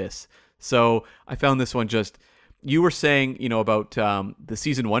care about this. So I found this one just, you were saying, you know, about the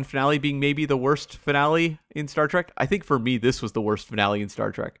season 1 finale being maybe the worst finale in Star Trek. I think for me, this was the worst finale in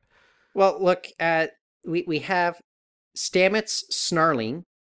Star Trek. Well, look, we have Stamets snarling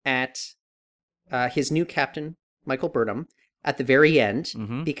at his new captain, Michael Burnham, at the very end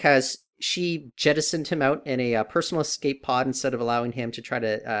because she jettisoned him out in a personal escape pod instead of allowing him to try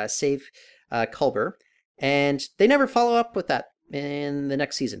to save Culber. And they never follow up with that in the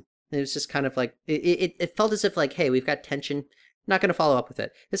next season. It was just kind of like, it felt as if like, hey, we've got tension, not going to follow up with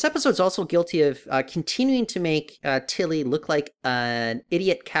it. This episode's also guilty of continuing to make Tilly look like an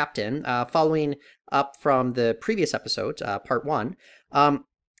idiot captain, following up from the previous episode, part 1.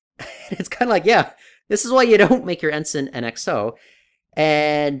 It's kind of like, yeah, this is why you don't make your ensign an XO.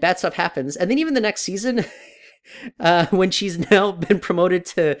 And bad stuff happens. And then even the next season, when she's now been promoted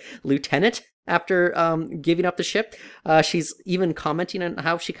to lieutenant, after giving up the ship, she's even commenting on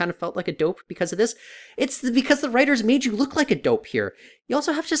how she kind of felt like a dope because of this. It's because the writers made you look like a dope here. You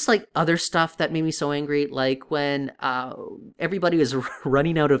also have just like other stuff that made me so angry, like when everybody was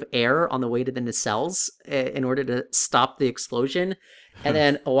running out of air on the way to the nacelles in order to stop the explosion. And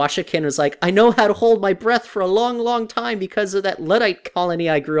then Awashakin was like, I know how to hold my breath for a long, long time because of that Luddite colony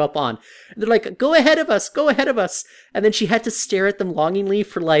I grew up on. And they're like, go ahead of us, go ahead of us. And then she had to stare at them longingly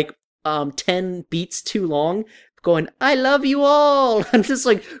for like 10 beats too long, going, I love you all. I'm just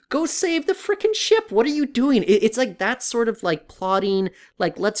like, go save the freaking ship. What are you doing? It's like that sort of like plotting,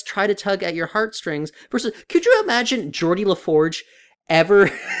 like, let's try to tug at your heartstrings versus, could you imagine Geordie LaForge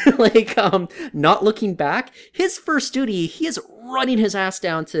ever like not looking back? His first duty, he is running his ass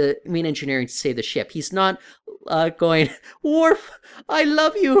down to main engineering to save the ship. He's not going, Worf, I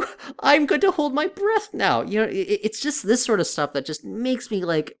love you, I'm going to hold my breath now. You know, it's just this sort of stuff that just makes me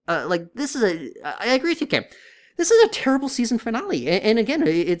like this is I agree with you, Kim. This is a terrible season finale. And again,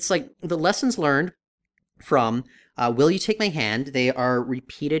 it's like the lessons learned from Will You Take My Hand? They are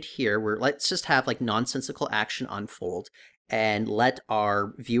repeated here, where let's just have like nonsensical action unfold and let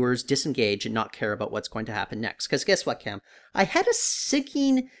our viewers disengage and not care about what's going to happen next. Because guess what, Cam? I had a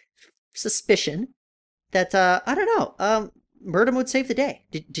sinking suspicion that, I don't know, Burnham would save the day.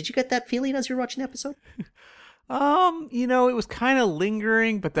 Did you get that feeling as you were watching the episode? You know, it was kind of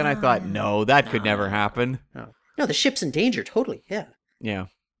lingering, but then I thought, no, that could never happen. No, the ship's in danger, totally, yeah. Yeah.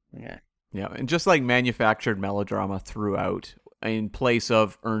 Yeah. Yeah, and just like manufactured melodrama throughout in place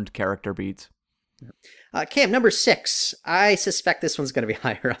of earned character beats. Cam, number 6. I suspect this one's going to be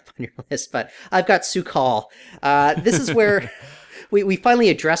higher up on your list, but I've got Su'Kal. This is where we finally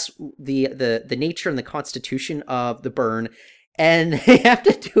address the nature and the constitution of the burn, and they have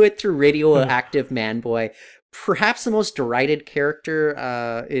to do it through radioactive man-boy. Perhaps the most derided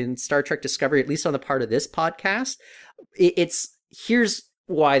character in Star Trek Discovery, at least on the part of this podcast. Here's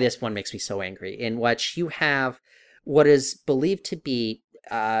why this one makes me so angry, in which you have what is believed to be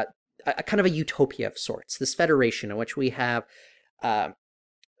a kind of a utopia of sorts, this federation in which we have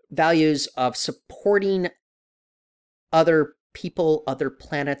values of supporting other people, other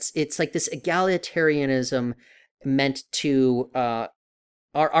planets. It's like this egalitarianism meant to,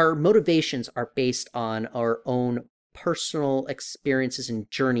 our motivations are based on our own personal experiences and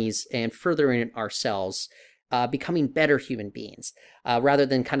journeys and furthering ourselves, becoming better human beings, rather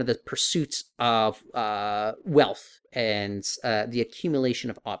than kind of the pursuits of wealth and the accumulation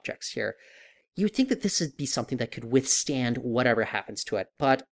of objects here. You would think that this would be something that could withstand whatever happens to it.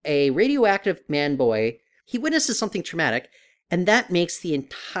 But a radioactive man-boy, he witnesses something traumatic, and that makes the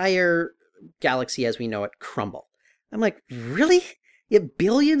entire galaxy as we know it crumble. I'm like, really? You have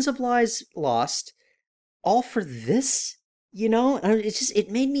billions of lives lost, all for this? You know, it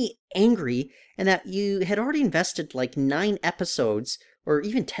made me angry, and that you had already invested like 9 episodes, or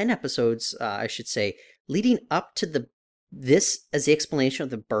even 10 episodes, I should say, leading up to this as the explanation of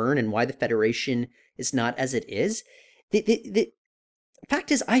the burn and why the Federation is not as it is. The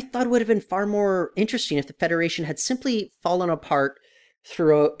fact is, I thought it would have been far more interesting if the Federation had simply fallen apart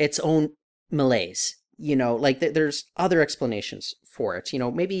through its own malaise. You know, like there's other explanations for it. You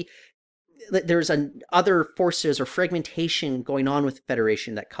know, maybe there's other forces or fragmentation going on with the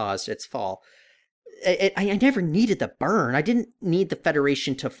Federation that caused its fall. I never needed the burn. I didn't need the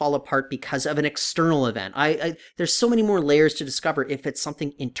Federation to fall apart because of an external event. There's so many more layers to discover if it's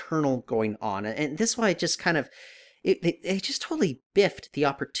something internal going on. And this is why it just kind of, they just totally biffed the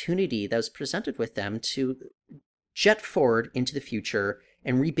opportunity that was presented with them to jet forward into the future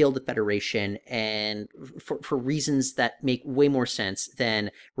and rebuild the Federation, and for reasons that make way more sense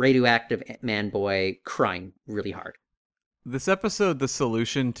than radioactive Man-Boy crying really hard. This episode, the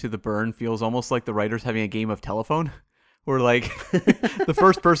solution to the burn feels almost like the writers having a game of telephone, where like the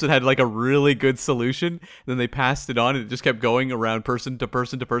first person had like a really good solution, then they passed it on and it just kept going around person to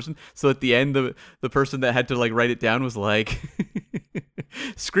person to person. So at the end, the person that had to like write it down was like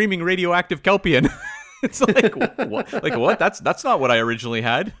screaming radioactive Kelpian. It's like what? Like what? That's not what I originally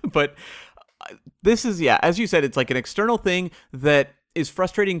had. But this is, yeah, as you said, it's like an external thing that is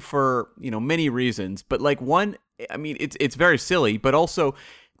frustrating for, you know, many reasons. But like one, I mean, it's very silly, but also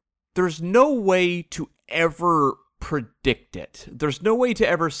there's no way to ever predict it. There's no way to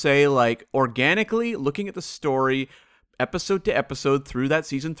ever say, like, organically looking at the story episode to episode through that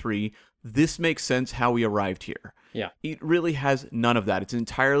season 3, this makes sense how we arrived here. Yeah. It really has none of that. It's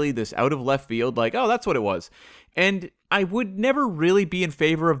entirely this out of left field, like, oh, that's what it was. And I would never really be in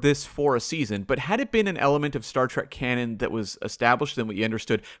favor of this for a season, but had it been an element of Star Trek canon that was established and what you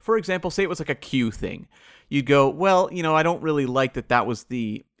understood, for example, say it was like a Q thing, you'd go, well, you know, I don't really like that was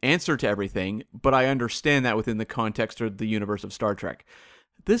the answer to everything, but I understand that within the context of the universe of Star Trek.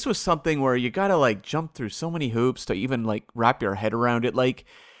 This was something where you gotta like jump through so many hoops to even like wrap your head around it. Like,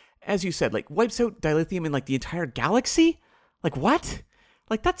 as you said, like wipes out dilithium in like the entire galaxy? Like what?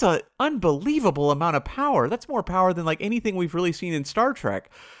 Like that's an unbelievable amount of power. That's more power than like anything we've really seen in Star Trek.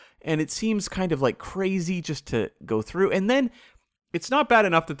 And it seems kind of like crazy just to go through. And then it's not bad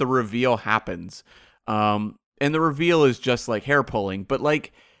enough that the reveal happens. And the reveal is just like hair pulling, but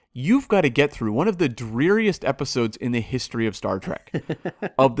like you've got to get through one of the dreariest episodes in the history of Star Trek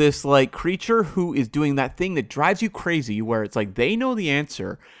of this like creature who is doing that thing that drives you crazy where it's like they know the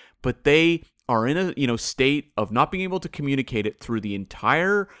answer, but they are in a, you know, state of not being able to communicate it through the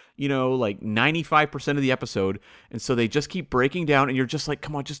entire, you know, like 95% of the episode. And so they just keep breaking down and you're just like,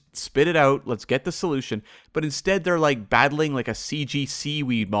 come on, just spit it out. Let's get the solution. But instead they're like battling like a CG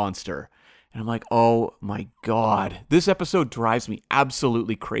seaweed monster. And I'm like, oh my God, this episode drives me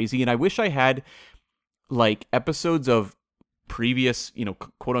absolutely crazy. And I wish I had like episodes of previous, you know,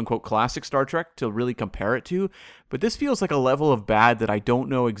 quote unquote classic Star Trek to really compare it to. But this feels like a level of bad that I don't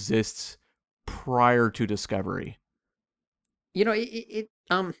know exists prior to Discovery. You know, it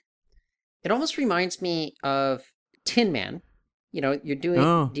almost reminds me of Tin Man. You know, you're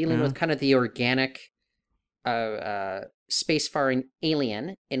dealing with kind of the organic spacefaring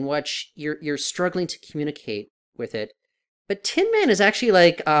alien in which you're struggling to communicate with it. But Tin Man is actually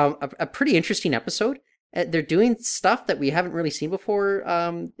like a pretty interesting episode. They're doing stuff that we haven't really seen before,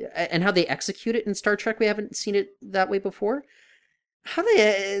 and how they execute it in Star Trek, we haven't seen it that way before. How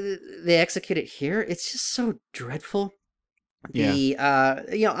they execute it here, it's just so dreadful. Yeah.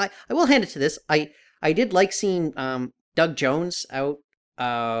 You know, I will hand it to this. I did like seeing Doug Jones out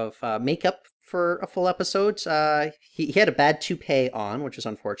of makeup for a full episode. He had a bad toupee on, which was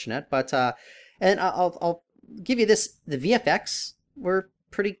unfortunate. But and I'll give you this: the VFX were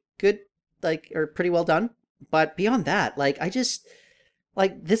pretty good, or pretty well done. But beyond that,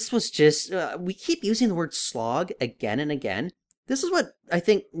 this was just we keep using the word slog again and again. This is what I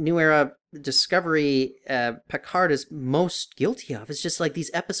think New Era Discovery Picard is most guilty of. It's just like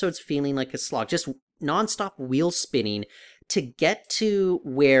these episodes feeling like a slog, just nonstop wheel spinning to get to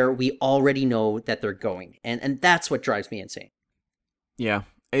where we already know that they're going. And that's what drives me insane. Yeah.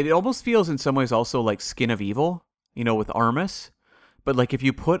 It almost feels in some ways also like Skin of Evil, you know, with Armus. But like if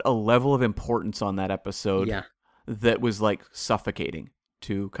you put a level of importance on that episode that was like suffocating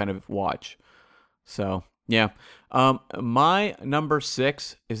to kind of watch. So, yeah. My number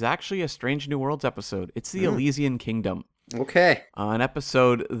 6 is actually a Strange New Worlds episode. It's the Elysian Kingdom. Okay. An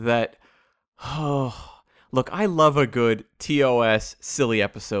episode that... Look, I love a good TOS silly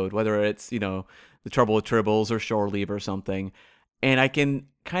episode, whether it's, you know, The Trouble with Tribbles or Shore Leave or something. And I can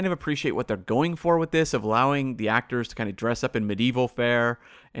kind of appreciate what they're going for with this, of allowing the actors to kind of dress up in medieval fare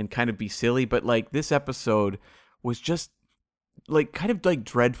and kind of be silly. But like this episode was just like kind of like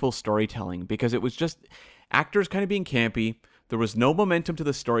dreadful storytelling, because it was just actors kind of being campy. There was no momentum to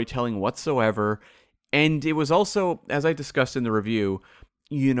the storytelling whatsoever. And it was also, as I discussed in the review,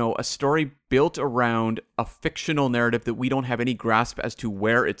 a story built around a fictional narrative that we don't have any grasp as to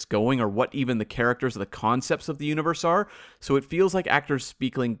where it's going or what even the characters or the concepts of the universe are. So it feels like actors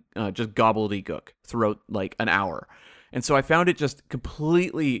speaking just gobbledygook throughout like an hour. And so I found it just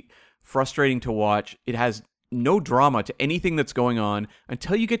completely frustrating to watch. It has no drama to anything that's going on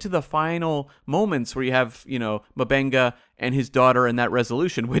until you get to the final moments where you have, Mabenga and his daughter in that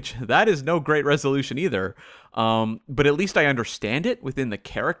resolution, which that is no great resolution either. But at least I understand it within the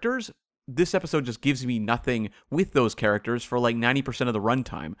characters. This episode just gives me nothing with those characters for like 90% of the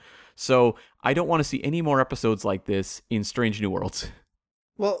runtime. So I don't want to see any more episodes like this in Strange New Worlds.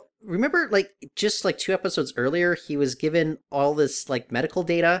 Well, remember, like, just like 2 episodes earlier, he was given all this like medical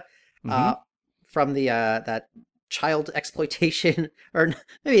data from the that child exploitation, or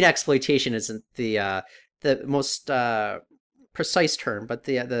maybe exploitation isn't the most precise term, but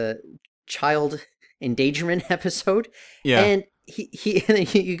the child endangerment episode. Yeah. And he and then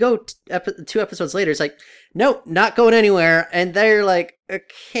you go 2 episodes later, it's like, no, not going anywhere. And they're like,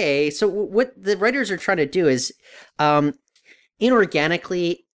 okay. So what the writers are trying to do is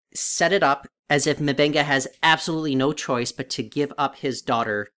inorganically set it up as if Mabenga has absolutely no choice but to give up his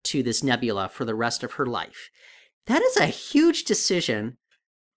daughter to this nebula for the rest of her life. That is a huge decision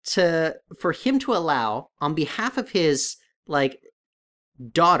for him to allow on behalf of his like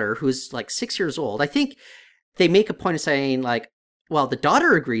daughter, who's like 6 years old. I think they make a point of saying like, well, the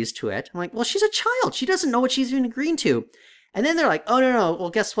daughter agrees to it. I'm like, well, she's a child. She doesn't know what she's even agreeing to. And then they're like, oh, no. Well,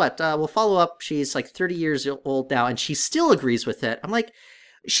 guess what? We'll follow up. She's like 30 years old now, and she still agrees with it. I'm like,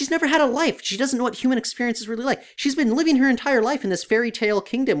 she's never had a life. She doesn't know what human experience is really like. She's been living her entire life in this fairy tale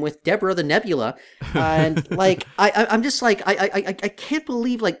kingdom with Deborah the Nebula. And like, I'm just like, I can't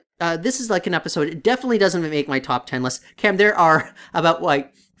believe like, this is like an episode. It definitely doesn't make my top 10 list. Cam, there are about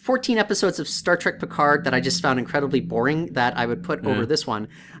like 14 episodes of Star Trek Picard that I just found incredibly boring that I would put over this one.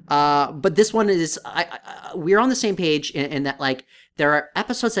 But this one is, we're on the same page in that like, there are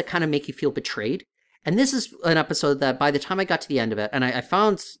episodes that kind of make you feel betrayed. And this is an episode that by the time I got to the end of it, and I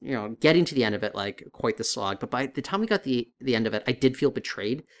found, getting to the end of it, like, quite the slog. But by the time we got to the end of it, I did feel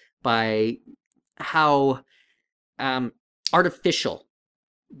betrayed by how artificial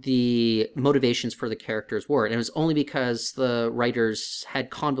the motivations for the characters were. And it was only because the writers had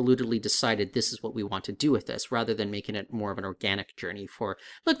convolutedly decided this is what we want to do with this, rather than making it more of an organic journey for,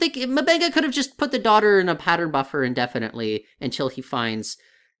 look, Mabenga could have just put the daughter in a pattern buffer indefinitely until he finds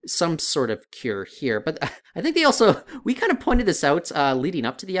some sort of cure here. But I think we kind of pointed this out leading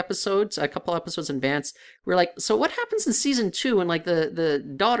up to the episodes, a couple episodes in advance. We're like, so what happens in season 2? And like the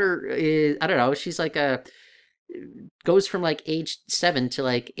daughter is, I don't know, she's like goes from like age 7 to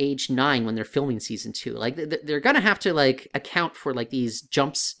like age 9 when they're filming season 2. Like they're going to have to like account for like these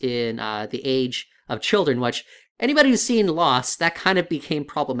jumps in the age of children, which anybody who's seen Lost, that kind of became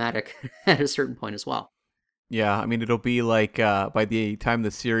problematic at a certain point as well. Yeah, I mean, it'll be like, by the time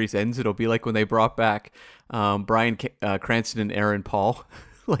the series ends, it'll be like when they brought back Bryan Cranston and Aaron Paul,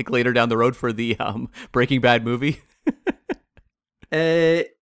 like later down the road for the Breaking Bad movie. In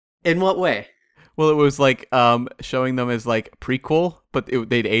what way? Well, it was like showing them as like prequel, but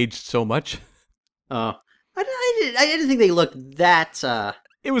they'd aged so much. Oh, I didn't think they looked that...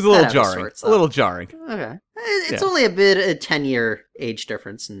 It was a little jarring. A little jarring. Okay. It's only a 10-year age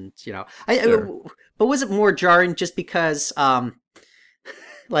difference, and sure. But was it more jarring just because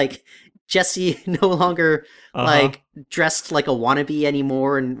like Jesse no longer like dressed like a wannabe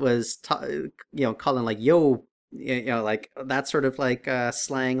anymore and was calling like yo, like that sort of like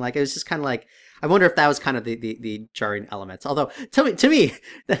slang. Like it was just kind of like, I wonder if that was kind of the jarring elements. Although to me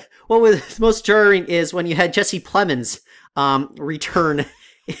what was most jarring is when you had Jesse Plemons return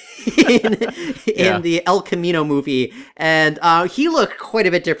in the El Camino movie, and he looked quite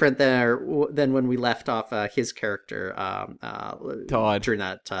a bit different than when we left off his character Todd during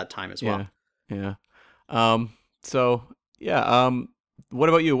that time as well. Yeah. What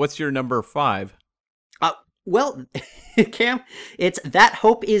about you? What's your number 5? Well, Cam, it's That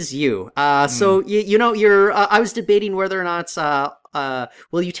Hope Is You. So you're. I was debating whether or not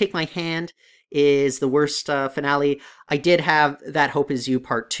Will You Take My Hand is the worst finale. I did have That Hope Is You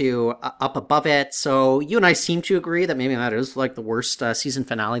Part 2 up above it, so you and I seem to agree that maybe that is like the worst season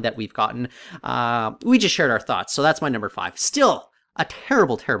finale that we've gotten. We just shared our thoughts, so that's my number 5. Still a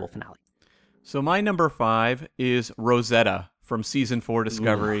terrible, terrible finale. So my number 5 is Rosetta from season 4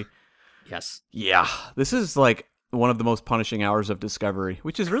 Discovery. Ooh. Yes. Yeah, this is like one of the most punishing hours of Discovery,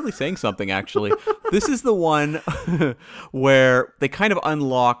 which is really saying something, actually. This is the one where they kind of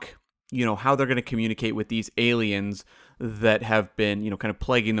unlock how they're going to communicate with these aliens that have been, kind of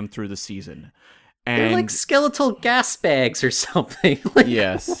plaguing them through the season. They're And like skeletal gas bags or something. Like,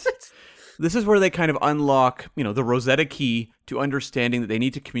 yes. what? This is where they kind of unlock, the Rosetta key to understanding that they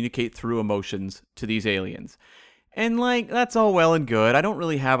need to communicate through emotions to these aliens. And, that's all well and good. I don't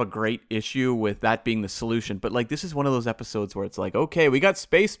really have a great issue with that being the solution. But, this is one of those episodes where it's like, okay, we got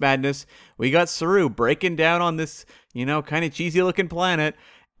space madness. We got Saru breaking down on this, kind of cheesy-looking planet.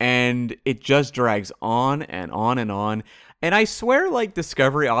 And it just drags on and on and on. And I swear,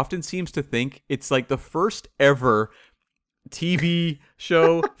 Discovery often seems to think it's, the first ever TV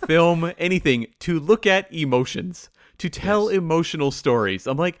show, film, anything to look at emotions, to tell emotional stories.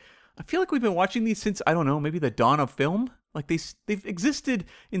 I'm like, I feel like we've been watching these since, I don't know, maybe the dawn of film. They've existed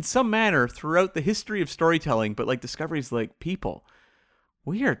in some manner throughout the history of storytelling, but Discovery's people,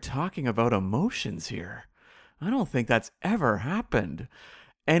 we are talking about emotions here. I don't think that's ever happened.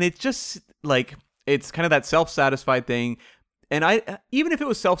 And it's just it's kind of that self-satisfied thing. And even if it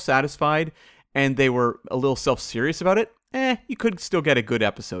was self-satisfied and they were a little self-serious about it, you could still get a good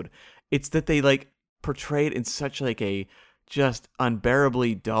episode. It's that they portray it in such a just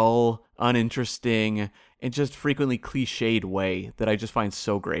unbearably dull, uninteresting, and just frequently cliched way that I just find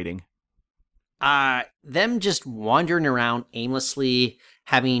so grating. Them just wandering around aimlessly,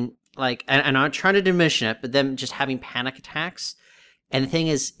 having and I'm not trying to diminish it, but them just having panic attacks. And the thing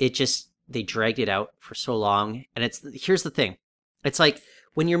is, they dragged it out for so long. And here's the thing. It's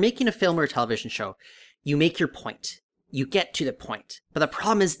when you're making a film or a television show, you make your point. You get to the point. But the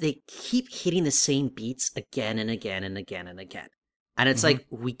problem is they keep hitting the same beats again and again and again and again. And it's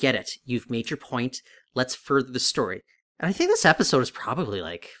we get it. You've made your point. Let's further the story. And I think this episode is probably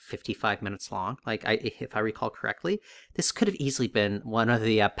 55 minutes long. If I recall correctly, this could have easily been one of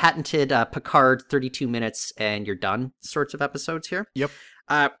the patented Picard 32 minutes and you're done sorts of episodes here. Yep.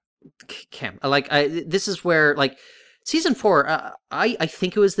 Cam, this is where season 4. I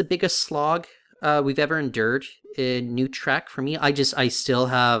think it was the biggest slog we've ever endured in New Trek for me. I still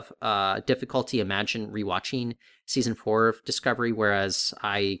have difficulty imagine rewatching season 4 of Discovery, whereas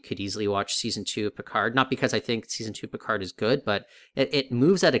I could easily watch season 2 of Picard. Not because I think season 2 of Picard is good, but it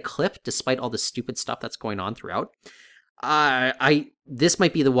moves at a clip despite all the stupid stuff that's going on throughout. This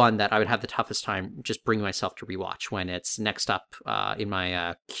might be the one that I would have the toughest time just bringing myself to rewatch when it's next up in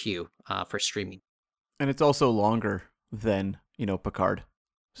my queue for streaming. And it's also longer than, Picard.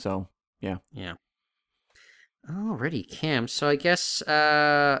 So, yeah. Yeah. Alrighty, Cam. So I guess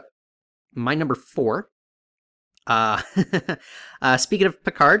my number 4. Speaking of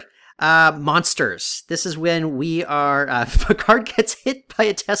Picard, monsters. This is when we are Picard gets hit by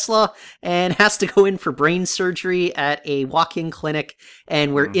a Tesla and has to go in for brain surgery at a walk-in clinic,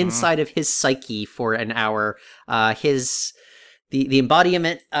 and we're inside of his psyche for an hour. The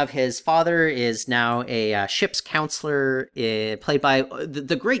embodiment of his father is now a ship's counselor, played by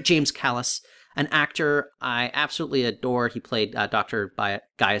the great James Callis, an actor I absolutely adore. He played Dr.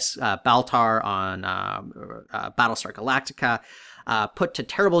 Gaius Baltar on Battlestar Galactica, put to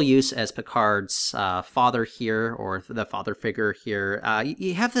terrible use as Picard's father here, or the father figure here.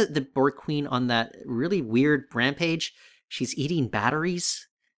 You have the Borg Queen on that really weird rampage. She's eating batteries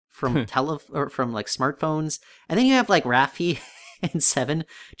from from smartphones, and then you have Raffi and Seven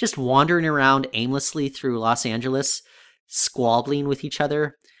just wandering around aimlessly through Los Angeles, squabbling with each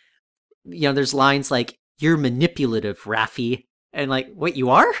other. There's lines like, "You're manipulative, Raffi," and wait, you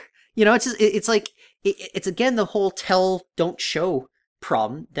are? It's again the whole tell, don't show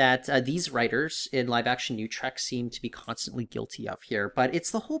problem that these writers in live action New Trek seem to be constantly guilty of here. But it's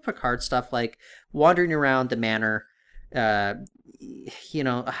the whole Picard stuff, wandering around the manor. I'm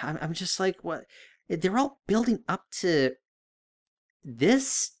just what? They're all building up to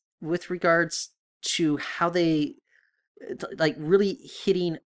this with regards to how they really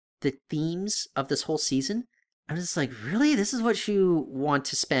hitting the themes of this whole season. I'm just really? This is what you want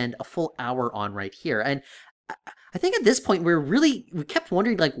to spend a full hour on right here? And I think at this point we kept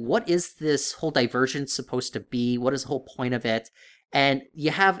wondering what is this whole divergence supposed to be? What is the whole point of it? And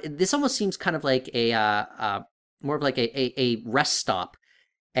you have this almost seems kind of like a more of a rest stop,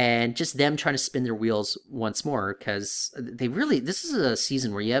 and just them trying to spin their wheels once more, because this is a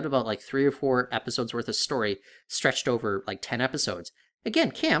season where you have about 3 or 4 episodes worth of story stretched over 10 episodes.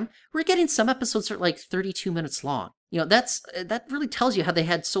 Again, Cam, we're getting some episodes that are 32 minutes long. That really tells you how they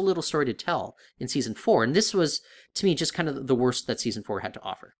had so little story to tell in season 4. And this was, to me, just kind of the worst that season 4 had to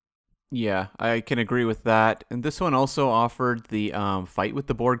offer. Yeah, I can agree with that. And this one also offered the fight with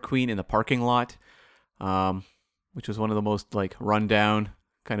the Borg Queen in the parking lot, which was one of the most rundown,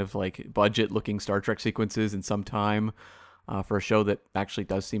 kind of budget-looking Star Trek sequences in some time for a show that actually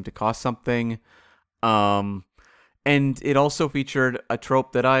does seem to cost something. And it also featured a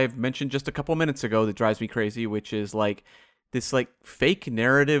trope that I've mentioned just a couple minutes ago that drives me crazy, which is like this like fake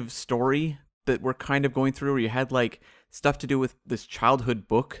narrative story that we're kind of going through, where you had like stuff to do with this childhood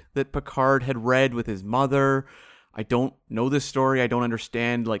book that Picard had read with his mother. I don't know this story. I don't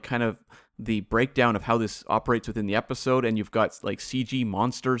understand like kind of the breakdown of how this operates within the episode. And you've got like CG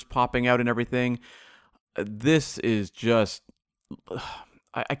monsters popping out and everything. This is just...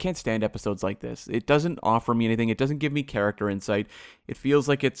 I can't stand episodes like this. It doesn't offer me anything. It doesn't give me character insight. It feels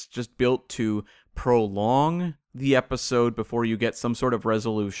like it's just built to prolong the episode before you get some sort of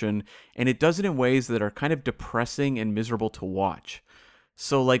resolution, and it does it in ways that are kind of depressing and miserable to watch.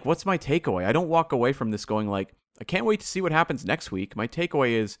 So, like, what's my takeaway? I don't walk away from this going like, I can't wait to see what happens next week. My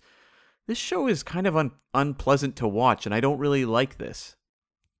takeaway is, this show is kind of unpleasant to watch, and I don't really like this.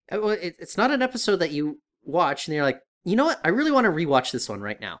 Well, it's not an episode that you watch and you're like, you know what? I really want to rewatch this one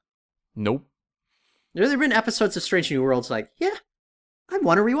right now. Nope. There have been episodes of Strange New Worlds like, yeah, I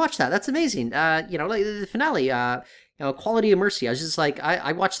want to rewatch that. That's amazing. Like the finale, Quality of Mercy. I was just like,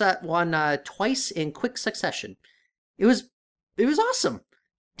 I watched that one twice in quick succession. It was awesome.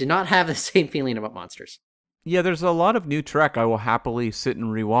 Did not have the same feeling about Monsters. Yeah, there's a lot of new Trek I will happily sit and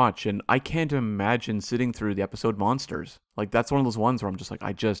rewatch, and I can't imagine sitting through the episode Monsters. Like, that's one of those ones where I'm just like,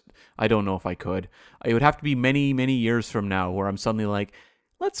 I don't know if I could. It would have to be many, many years from now where I'm suddenly like,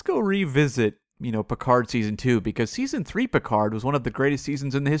 let's go revisit, Picard Season 2, because Season 3 Picard was one of the greatest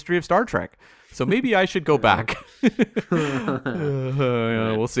seasons in the history of Star Trek. So maybe I should go back.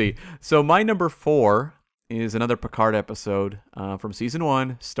 We'll see. So my number 4 is another Picard episode from Season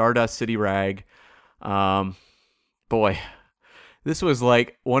 1, Stardust City Rag. Boy, this was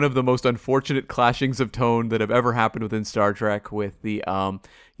like one of the most unfortunate clashings of tone that have ever happened within Star Trek, with the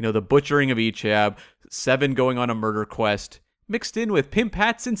the butchering of Ichab, Seven going on a murder quest, mixed in with pimp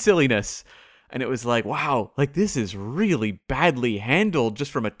hats and silliness. And it was like, wow, like this is really badly handled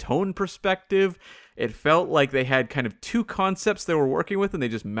just from a tone perspective. It felt like they had kind of two concepts they were working with and they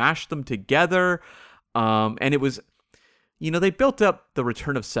just mashed them together. And it was... they built up the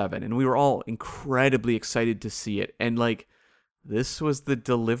return of Seven, and we were all incredibly excited to see it. And, like, this was the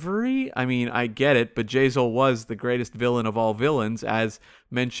delivery? I mean, I get it, but Jezal was the greatest villain of all villains, as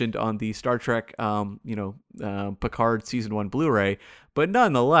mentioned on the Star Trek, Picard Season 1 Blu-ray. But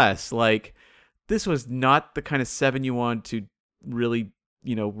nonetheless, like, this was not the kind of Seven you want to really,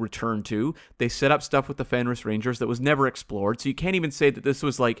 return to. They set up stuff with the Fenris Rangers that was never explored, so you can't even say that this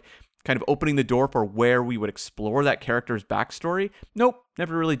was, like, kind of opening the door for where we would explore that character's backstory. Nope,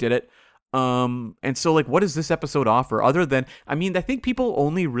 never really did it. And so, like, what does this episode offer other than, I think people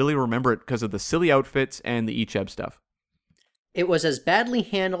only really remember it because of the silly outfits and the Ichab stuff. It was as badly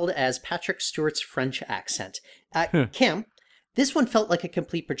handled as Patrick Stewart's French accent. Cam, this one felt like a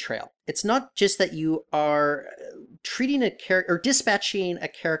complete betrayal. It's not just that you are treating a character or dispatching a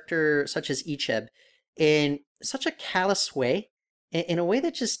character such as Ichab in such a callous way, in a way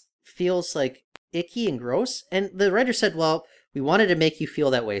that just feels like icky and gross. And the writer said, well, we wanted to make you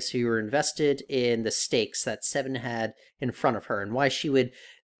feel that way, so you were invested in the stakes that Seven had in front of her and why she would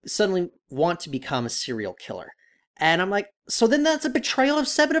suddenly want to become a serial killer. And I'm like, so then that's a betrayal of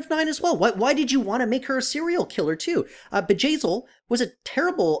Seven of Nine as well. Why did you want to make her a serial killer too? Bjayzl was a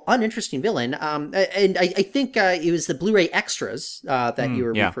terrible, uninteresting villain. And I think it was the Blu-ray extras that you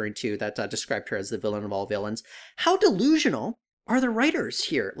were referring to that described her as the villain of all villains. How delusional are the writers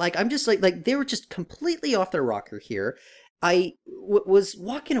here? Like, I'm just like they were just completely off their rocker here. I was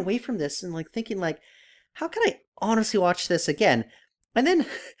walking away from this and like thinking like, how can I honestly watch this again? And then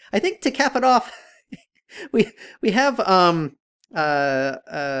I think to cap it off, we have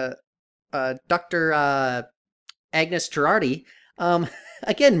Dr. Agnes Girardi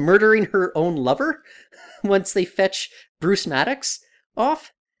again murdering her own lover once they fetch Bruce Maddox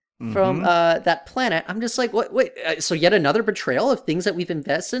off from that planet. I'm just like, wait, so yet another betrayal of things that we've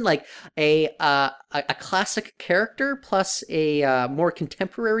invested in, like a classic character plus a more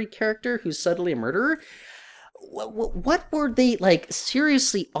contemporary character who's suddenly a murderer. What were they like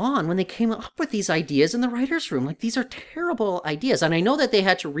seriously on when they came up with these ideas in the writer's room? Like, these are terrible ideas. And I know that they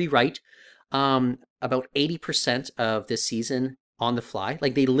had to rewrite about 80% of this season on the fly.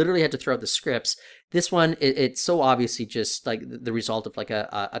 Like, they literally had to throw out the scripts. This one, it's so obviously just like the result of like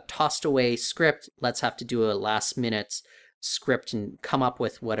a tossed away script. Let's have to do a last minute script and come up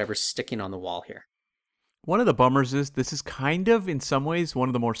with whatever's sticking on the wall here. One of the bummers is this is kind of, in some ways, one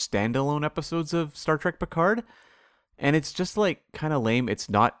of the more standalone episodes of Star Trek Picard. And it's just like kind of lame. It's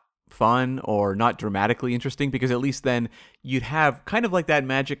not fun or not dramatically interesting, because at least then you'd have kind of like that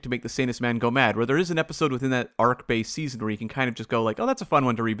magic to make the sanest man go mad, where there is an episode within that arc-based season where you can kind of just go like, oh, that's a fun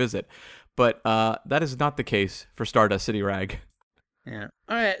one to revisit. But that is not the case for Stardust City Rag. Yeah.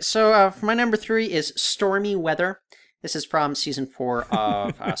 All right. So for my number 3 is Stormy Weather. This is from season 4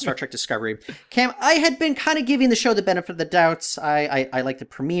 of Star Trek Discovery. Cam, I had been kind of giving the show the benefit of the doubts. I like the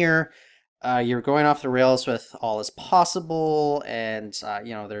premiere. You're going off the rails with All Is Possible, and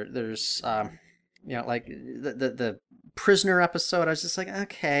there's like the prisoner episode. I was just like,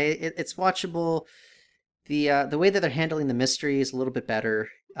 okay, it's watchable. The way that they're handling the mystery is a little bit better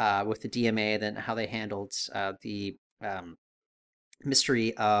with the DMA than how they handled the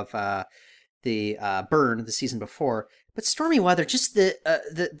mystery of the burn the season before. But Stormy Weather, just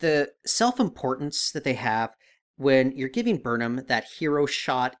the self-importance that they have when you're giving Burnham that hero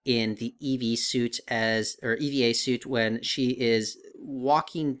shot in the EVA suit when she is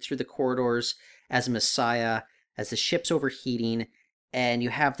walking through the corridors as a messiah, as the ship's overheating, and you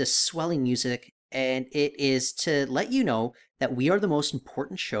have this swelling music, and it is to let you know that we are the most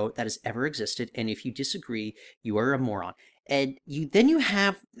important show that has ever existed, and if you disagree, you are a moron. And you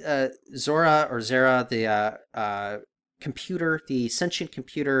have Zora, the computer, the sentient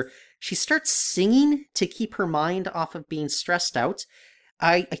computer. She starts singing to keep her mind off of being stressed out.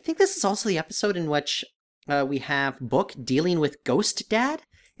 I think this is also the episode in which we have Book dealing with Ghost Dad,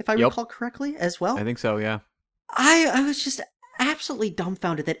 if I recall correctly, as well. I think so, yeah. I was just absolutely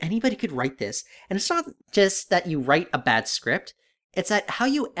dumbfounded that anybody could write this. And it's not just that you write a bad script, it's that how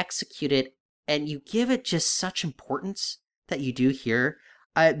you execute it and you give it just such importance that you do here.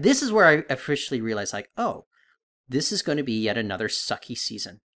 This is where I officially realized, like, oh, this is going to be yet another sucky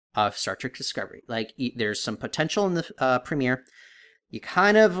season of Star Trek Discovery. Like, there's some potential in the premiere. You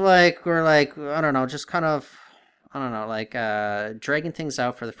kind of were like, I don't know, just kind of, dragging things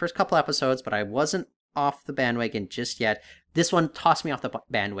out for the first couple episodes, but I wasn't off the bandwagon just yet. This one tossed me off the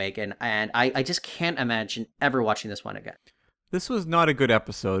bandwagon, and I just can't imagine ever watching this one again. This was not a good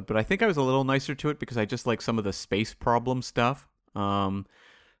episode, but I think I was a little nicer to it because I just like some of the space problem stuff.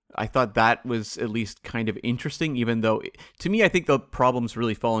 I thought that was at least kind of interesting, even though, to me, I think the problems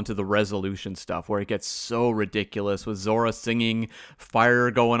really fall into the resolution stuff, where it gets so ridiculous with Zora singing,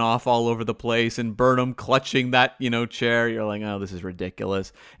 fire going off all over the place, and Burnham clutching that, chair. You're like, oh, this is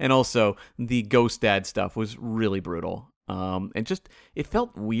ridiculous. And also, the Ghost Dad stuff was really brutal. And just, it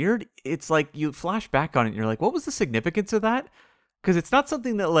felt weird. It's like you flash back on it and you're like, what was the significance of that? Because it's not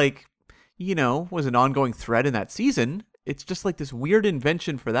something that was an ongoing thread in that season. It's just like this weird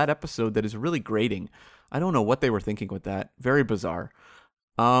invention for that episode that is really grating. I don't know what they were thinking with that. Very bizarre.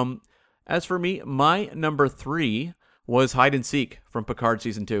 As for me, my number 3 was Hide and Seek from Picard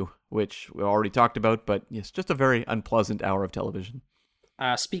Season 2, which we already talked about, but yes, just a very unpleasant hour of television.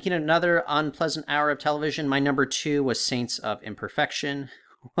 Speaking of another unpleasant hour of television, my number 2 was Saints of Imperfection,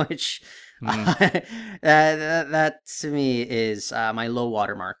 which that to me is my low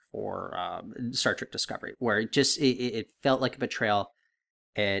watermark for Star Trek Discovery, where it felt like a betrayal.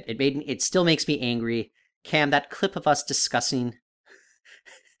 It still makes me angry. Cam, that clip of us discussing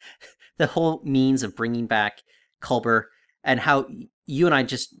the whole means of bringing back Culber and how you and I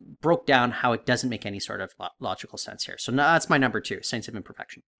just broke down how it doesn't make any sort of logical sense here. So that's my number 2, Saints of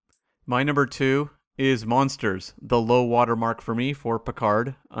Imperfection. My number 2 is Monsters, the low watermark for me for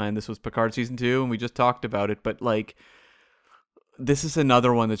Picard. And this was Picard Season 2, and we just talked about it. But, this is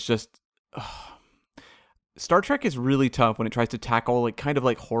another one that's just... Star Trek is really tough when it tries to tackle, kind of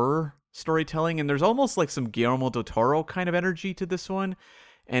horror storytelling. And there's almost some Guillermo del Toro kind of energy to this one.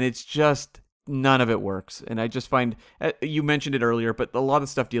 And it's just... none of it works. And I just find, you mentioned it earlier, but a lot of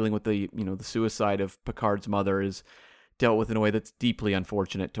stuff dealing with the suicide of Picard's mother is dealt with in a way that's deeply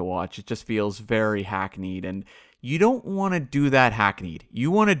unfortunate to watch. It just feels very hackneyed, and you don't want to do that hackneyed. You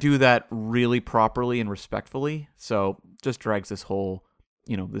want to do that really properly and respectfully. So just drags this whole,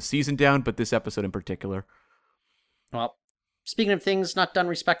 the season down, but this episode in particular. Well, speaking of things not done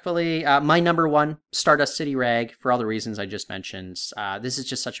respectfully, my number 1, Stardust City Rag, for all the reasons I just mentioned. This is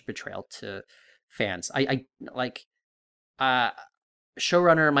just such a betrayal to fans.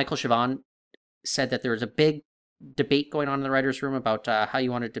 Showrunner Michael Chabon said that there was a big debate going on in the writer's room about how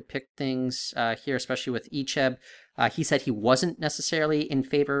you want to depict things here, especially with Icheb. He said he wasn't necessarily in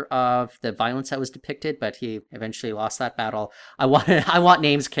favor of the violence that was depicted, but he eventually lost that battle. I want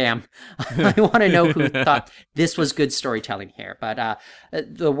names, Cam. I want to know who thought this was good storytelling here. But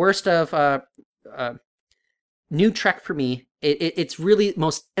the worst of New Trek for me, it's really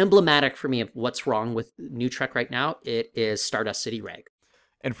most emblematic for me of what's wrong with New Trek right now. It is Stardust City Rag.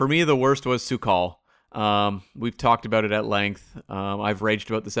 And for me, the worst was Su'Kal. We've talked about it at length. I've raged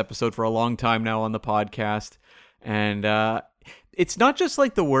about this episode for a long time now on the podcast. And it's not just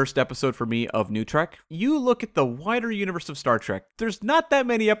like the worst episode for me of New Trek. You look at the wider universe of Star Trek, there's not that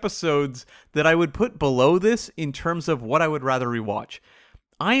many episodes that I would put below this in terms of what I would rather rewatch.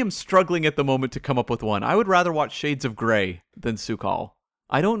 I am struggling at the moment to come up with one. I would rather watch Shades of Grey than Su'Kal.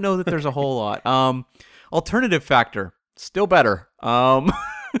 I don't know that there's a whole lot. Alternative Factor, still better. I'm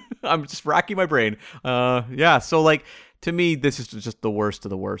just racking my brain. So like, to me, this is just the worst of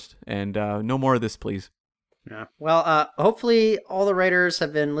the worst. And no more of this, please. Yeah. Well, hopefully all the writers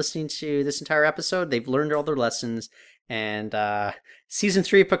have been listening to this entire episode. They've learned all their lessons. And season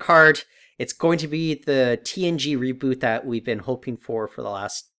 3 of Picard, it's going to be the TNG reboot that we've been hoping for the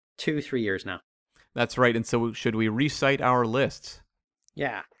last 2-3 years now. That's right. And so should we recite our lists?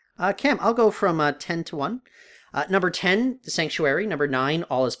 Yeah. Cam, I'll go from 10 to 1. Number 10, The Sanctuary. Number 9,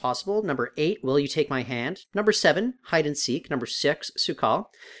 All Is Possible. Number 8, Will You Take My Hand? Number 7, Hide and Seek. Number 6, Su'Kal.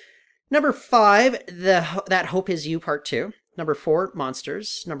 Number 5, That Hope Is You, Part 2. Number 4,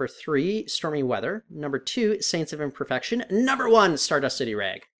 Monsters. Number 3, Stormy Weather. Number 2, Saints of Imperfection. Number 1, Stardust City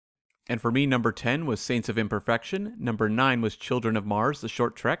Rag. And for me, number 10 was Saints of Imperfection. Number 9 was Children of Mars, the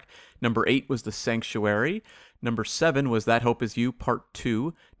short trek. Number 8 was The Sanctuary. Number 7 was That Hope Is You, Part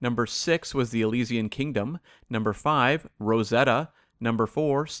 2. Number 6 was The Elysian Kingdom. Number 5, Rosetta. Number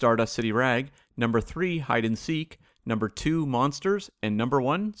 4, Stardust City Rag. Number 3, Hide and Seek. Number 2, Monsters. And number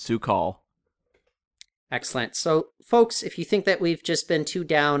 1, Su'Kal. Excellent. So, folks, if you think that we've just been too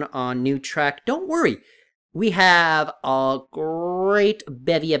down on New Trek, don't worry. We have a great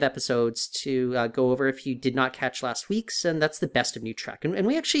bevy of episodes to go over if you did not catch last week's, and that's the best of New Trek. And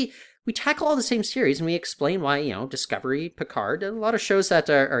we tackle all the same series, and we explain why, Discovery, Picard, a lot of shows that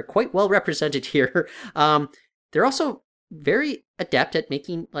are quite well represented here. They're also very adept at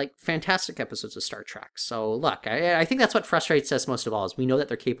making fantastic episodes of Star Trek. So look, I think that's what frustrates us most of all, is we know that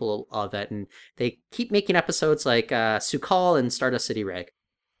they're capable of it, and they keep making episodes like Su'Kal and Stardust City Rag.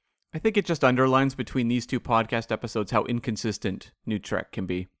 I think it just underlines between these two podcast episodes how inconsistent New Trek can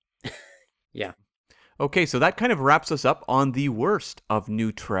be. Yeah. Okay, so that kind of wraps us up on the worst of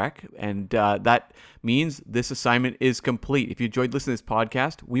New Trek, and that means this assignment is complete. If you enjoyed listening to this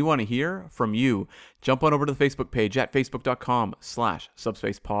podcast, we want to hear from you. Jump on over to the Facebook page at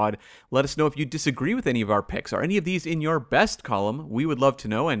facebook.com/subspacepod. Let us know if you disagree with any of our picks. Are any of these in your best column? We would love to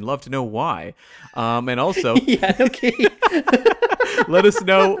know, and love to know why. And also... yeah, okay. Let us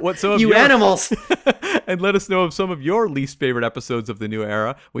know what some of you animals. And let us know of some of your least favorite episodes of the new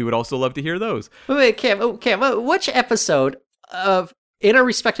era. We would also love to hear those. Wait, Cam, which episode in our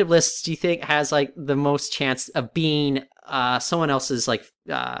respective lists do you think has the most chance of being someone else's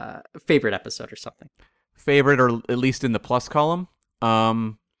favorite episode or something? Favorite, or at least in the plus column?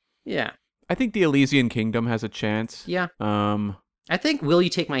 Yeah. I think the Elysian Kingdom has a chance. Yeah. I think Will You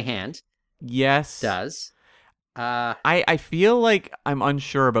Take My Hand? Yes. Does. I feel like I'm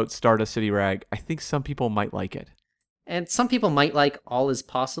unsure about Stardust City Rag. I think some people might like it. And some people might like All Is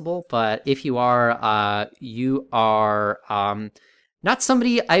Possible, but if you are, not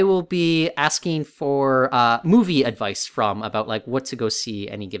somebody I will be asking for movie advice from about what to go see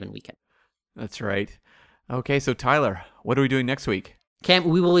any given weekend. That's right. Okay, so Tyler, what are we doing next week? Cam,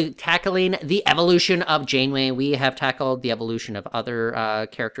 we will be tackling the evolution of Janeway. We have tackled the evolution of other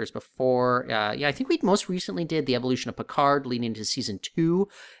characters before. I think we most recently did the evolution of Picard leading into season 2.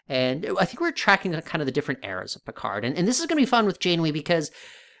 And I think we're tracking kind of the different eras of Picard. And this is going to be fun with Janeway because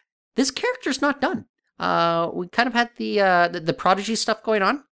this character's not done. We kind of had the Prodigy stuff going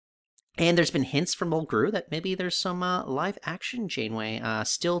on. And there's been hints from Mulgrew that maybe there's some live-action Janeway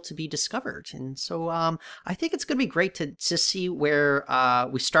still to be discovered. And so I think it's going to be great to see where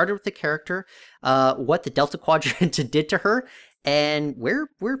we started with the character, what the Delta Quadrant did to her, and where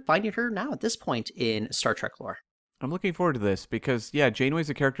we're finding her now at this point in Star Trek lore. I'm looking forward to this because, Janeway's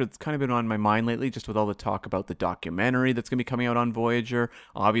a character that's kind of been on my mind lately, just with all the talk about the documentary that's going to be coming out on Voyager,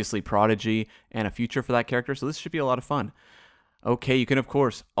 obviously Prodigy, and a future for that character. So this should be a lot of fun. Okay, you can, of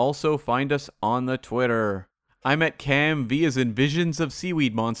course, also find us on the Twitter. I'm at Cam V as in Visions of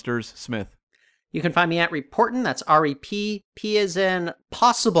Seaweed Monsters Smith. You can find me at Reportin', that's R-E-P, P as in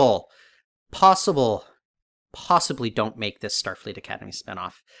possible, possibly don't make this Starfleet Academy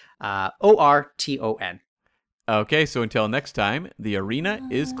spinoff, O-R-T-O-N. Okay, so until next time, the arena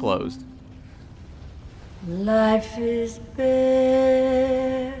is closed. Life is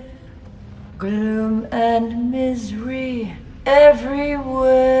bare, gloom and misery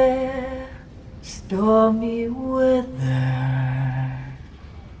everywhere, stormy weather,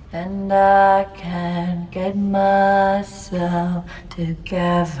 and I can't get myself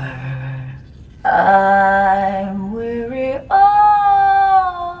together. I'm weary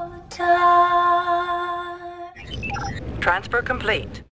all the time. Transfer complete.